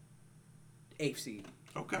 8th seed.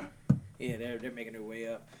 Okay. Yeah, they're making their way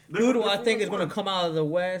up. They're Who do gonna- I think is going to they're come out of the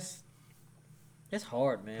West? It's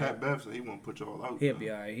hard, man. Pat Bev said he won't put y'all out. He'll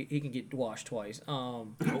be all right. He can get washed twice. Oh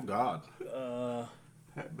God.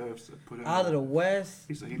 Pat Bev said put him Out of the West,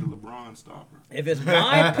 He said he the LeBron stopper. if it's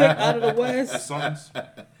my pick out of the The West, Suns.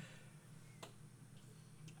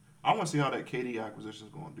 I want to see how that KD acquisition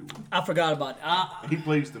is going to do. I forgot about it. He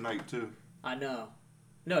plays tonight too. I know.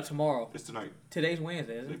 No, tomorrow. It's tonight. Today's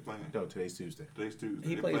Wednesday, isn't They it? playing. No, today's Tuesday. Today's Tuesday.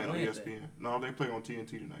 He They plays playing on Wednesday. ESPN. No, they play on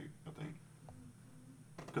TNT tonight. I think.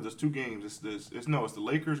 Because there's 2 games. It's the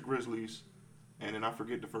Lakers, Grizzlies, and then I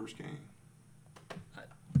forget the first game.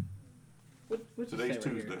 What's it Today's say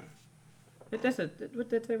right Tuesday. here? What that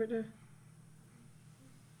say right there?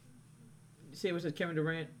 You see what says Kevin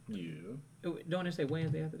Durant? Yeah. Don't it say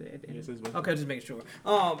Wednesday after that? Yeah, it says Wednesday. Okay, just making sure.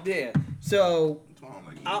 Yeah. So That's why I don't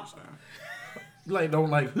like I'll- Eagles now. Like, don't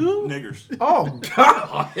like who? Niggers. Oh,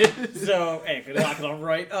 God. So, hey, cause I'm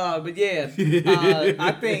right. But yeah,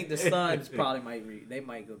 I think the Suns probably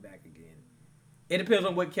might go back again. It depends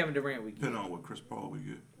on what Kevin Durant we get. Depending on what Chris Paul we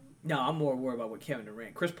get. No, I'm more worried about what Kevin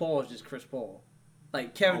Durant. Chris Paul is just Chris Paul.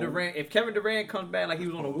 Like Kevin Durant, if Kevin Durant comes back like he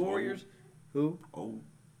was on the Warriors, who? Oh.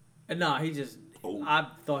 Nah, he just. Oh. I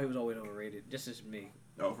thought he was always overrated. Just as me.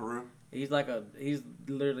 Oh, for real? He's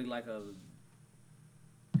literally like a.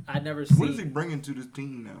 I never seen. What is he bringing to this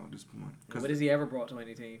team now at this point? What has he ever brought to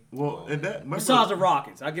any team? Well, and that Besides the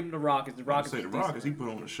Rockets, I give him the Rockets. The I Rockets. say the Rockets, he put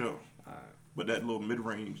on a show. Alright. But that little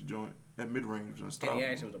mid-range joint, that mid-range was And unstoppable. he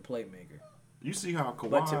actually was a playmaker. You see how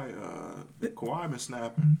But Kawhi been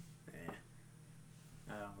snapping.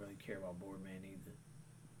 I don't really care about Boardman either.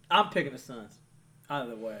 I'm picking the Suns out of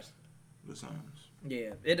the West. The Suns.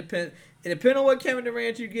 Yeah, it depends. It depends on what Kevin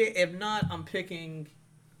Durant you get. If not, I'm picking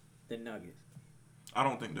the Nuggets. I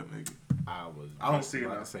don't think they'll make it. I don't see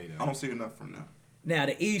about enough. to say that. I don't see enough from them. Now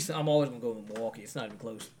the East, I'm always gonna go with Milwaukee. It's not even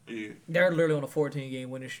close. Yeah. They're literally on a 14-game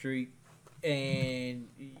winning streak, and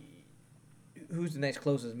who's the next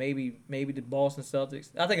closest? Maybe the Boston Celtics.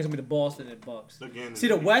 I think it's gonna be the Boston and Bucks. Again, See,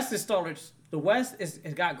 the West is started. The West has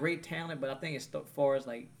got great talent, but I think as far as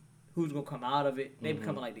like who's gonna come out of it, they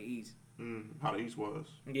becoming like the East. How the East was.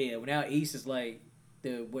 Yeah, well now East is like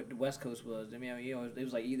what the West Coast was. I mean, you know, it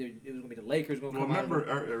was like either it was gonna be the Lakers gonna Well, come out. remember,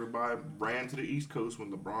 everybody ran to the East Coast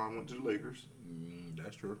when LeBron went to the Lakers.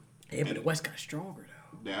 That's true. Yeah, but the West got stronger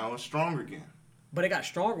though. Now it's stronger again. But it got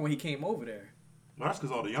stronger when he came over there. Well, that's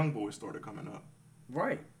because all the young boys started coming up.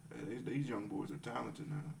 Right. These young boys are talented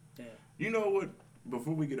now. Yeah. You know what?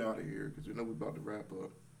 Before we get out of here, because we know we're about to wrap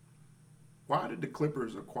up, why did the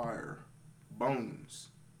Clippers acquire Bones?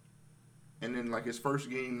 And then, like, his first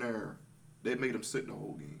game there, they made him sit the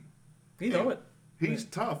whole game. You know it. He's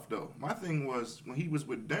tough, though. My thing was, when he was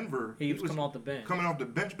with Denver, He was coming off the bench. Coming off the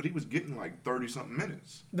bench, but he was getting, like, 30-something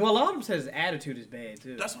minutes. Well, a lot of them said his attitude is bad,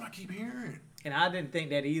 too. That's what I keep hearing. And I didn't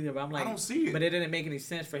think that either, but I'm like... I don't see it. But it didn't make any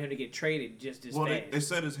sense for him to get traded just as Well, fast. they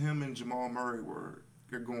said it's him and Jamal Murray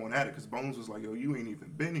they're going at it, because Bones was like, yo, you ain't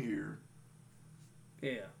even been here.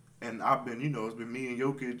 Yeah. And I've been, it's been me and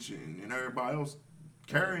Jokic and everybody else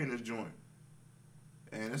carrying this joint.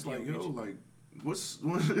 And it's like, Jokic. like, what's...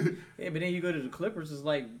 Yeah, but then you go to the Clippers, it's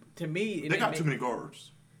like, to me... They got too many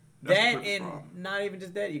guards. That's the That Clippers' and problem. not even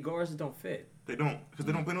just that, your guards just don't fit. They don't, because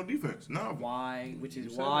they don't play no defense. No. Why? Which is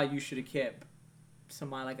You said why it. you should have kept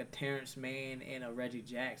somebody like a Terrence Mann and a Reggie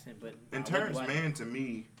Jackson. But And Terrence Mann, to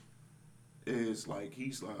me, is like,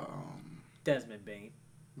 he's like, Desmond Bain.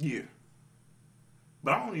 yeah.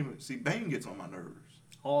 But I don't even, see, Bane gets on my nerves.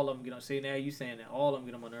 All of them get on. See, now you saying that. All of them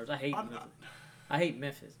get on my nerves. I hate Memphis. I hate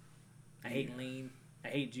Memphis. I hate Lean. I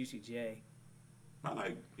hate Juicy J. I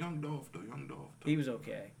like Young Dolph, though. Young Dolph. He was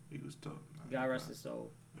okay. He was tough. Man. God rest his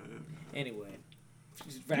soul. Yeah, man. Anyway.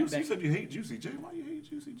 You said you hate Juicy J. Why you hate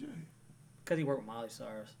Juicy J? Because he worked with Miley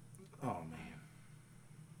Cyrus. Oh, man.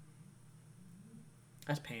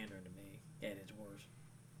 That's pandering to me at its worst.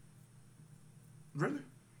 Really?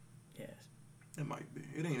 Yes. It might be.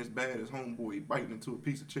 It ain't as bad as Homeboy biting into a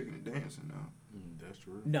piece of chicken and dancing now. That's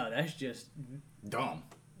true. No, that's just... Dumb.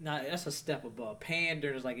 No, that's a step above.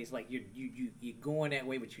 Pandering is like, it's like you're going that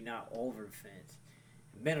way, but you're not over the fence.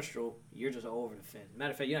 Minstrel, you're just over the fence.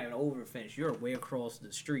 Matter of fact, you're not even over the fence. You're way across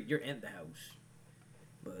the street. You're in the house.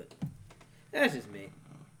 But that's just me.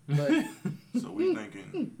 But So we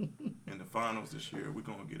thinking in the finals this year, we're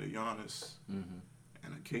going to get a Giannis and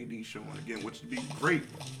a KD showing again, which would be great.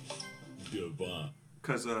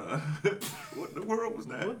 Because, what in the world was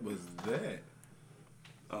that? What was that?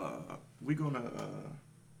 We're going to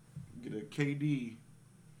get a KD.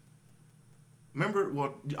 Remember,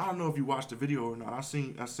 well, I don't know if you watched the video or not. I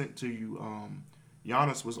sent to you,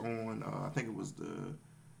 Giannis was on, I think it was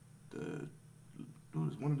it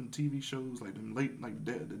was one of them TV shows, like them late, like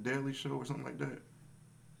the Daily Show or something like that.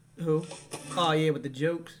 who? Oh yeah, with the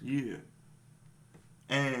jokes. Yeah.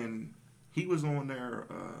 And he was on there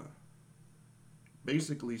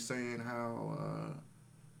basically saying how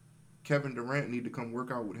Kevin Durant need to come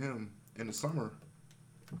work out with him in the summer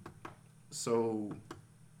so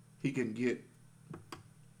he can get...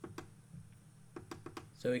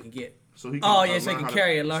 So he can get. So he can, Oh yeah, so he learn can how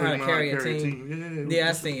carry to- learn so how he to learn carry a team. Yeah, Yeah,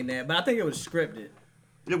 I seen that, but I think it was scripted.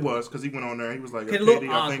 It was, because he went on there. He was like, It "Yo, looked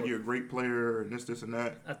KD, I think awkward. you're a great player, and this, and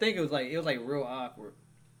that." I think it was like real awkward.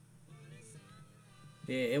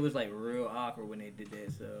 Yeah, it was like real awkward when they did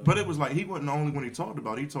that. So. But it was like, he wasn't the only one he talked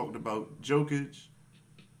about. He talked about Jokic.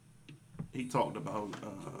 He talked about,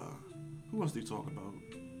 who else did he talk about?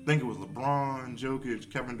 I think it was LeBron,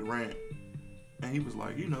 Jokic, Kevin Durant. And he was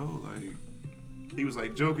like, he was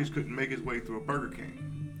like, Jokic couldn't make his way through a Burger King.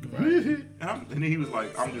 Right. And then he was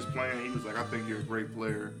like, I'm just playing. He was like, I think you're a great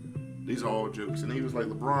player. These are all jokes. And he was like,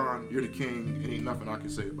 LeBron, you're the king. Ain't nothing I can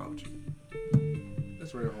say about you.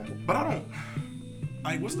 That's very humble. But I don't.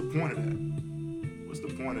 Like, what's the point of that? What's the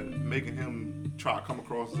point of making him try to come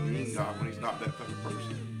across as a mean guy when he's not that type of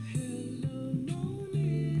person?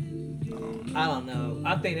 I don't know.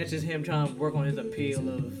 I think that's just him trying to work on his appeal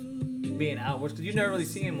of being outwards, because you never really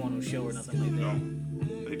see him on no show or nothing like that. No,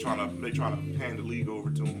 they trying to hand the league over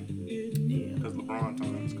to him. Yeah. Because LeBron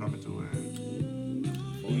time is coming to an end.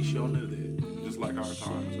 We sure knew that. Just like our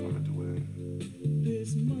time is coming to an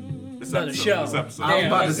end. Another show. This episode. I was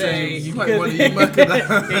about to say, you might want to.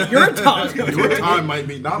 Yeah, your time. Your time might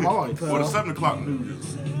be not mine. Well, the 7 o'clock news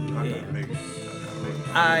is. I gotta make it.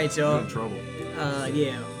 All right, y'all. I'm in trouble.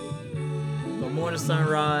 Yeah. But Morning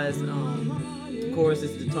Sunrise. Of course,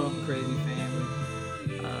 it's the Talking Crazy family.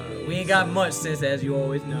 We ain't got much sense, as you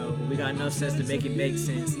always know. But we got enough sense to make it make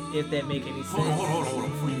sense, if that make any sense. Hold on.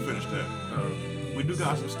 Before you finish that, we do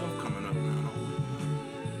got some stuff coming up now.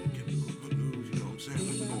 Get a little good news, you know what I'm saying?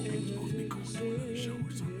 We're supposed to be going to another show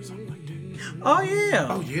or something like that. Oh yeah.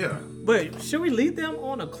 Oh yeah. But should we leave them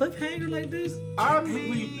on a cliffhanger like this? I Ain't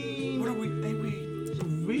mean, what are we? Ain't we?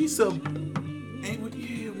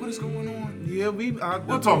 Yeah, what is going on? Yeah,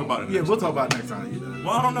 We'll talk about it. Yeah, next we'll time. talk about it next time. You know.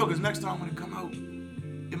 Well, I don't know, because next time when it come out,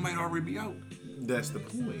 it might already be out. That's the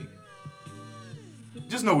point.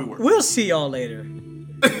 Just know we work. We'll see y'all later.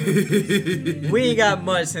 We ain't got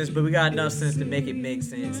much sense, but we got enough sense to make it make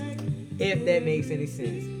sense. If that makes any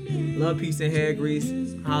sense. Love, peace, and hair grease.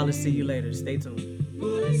 Holla, see you later. Stay tuned.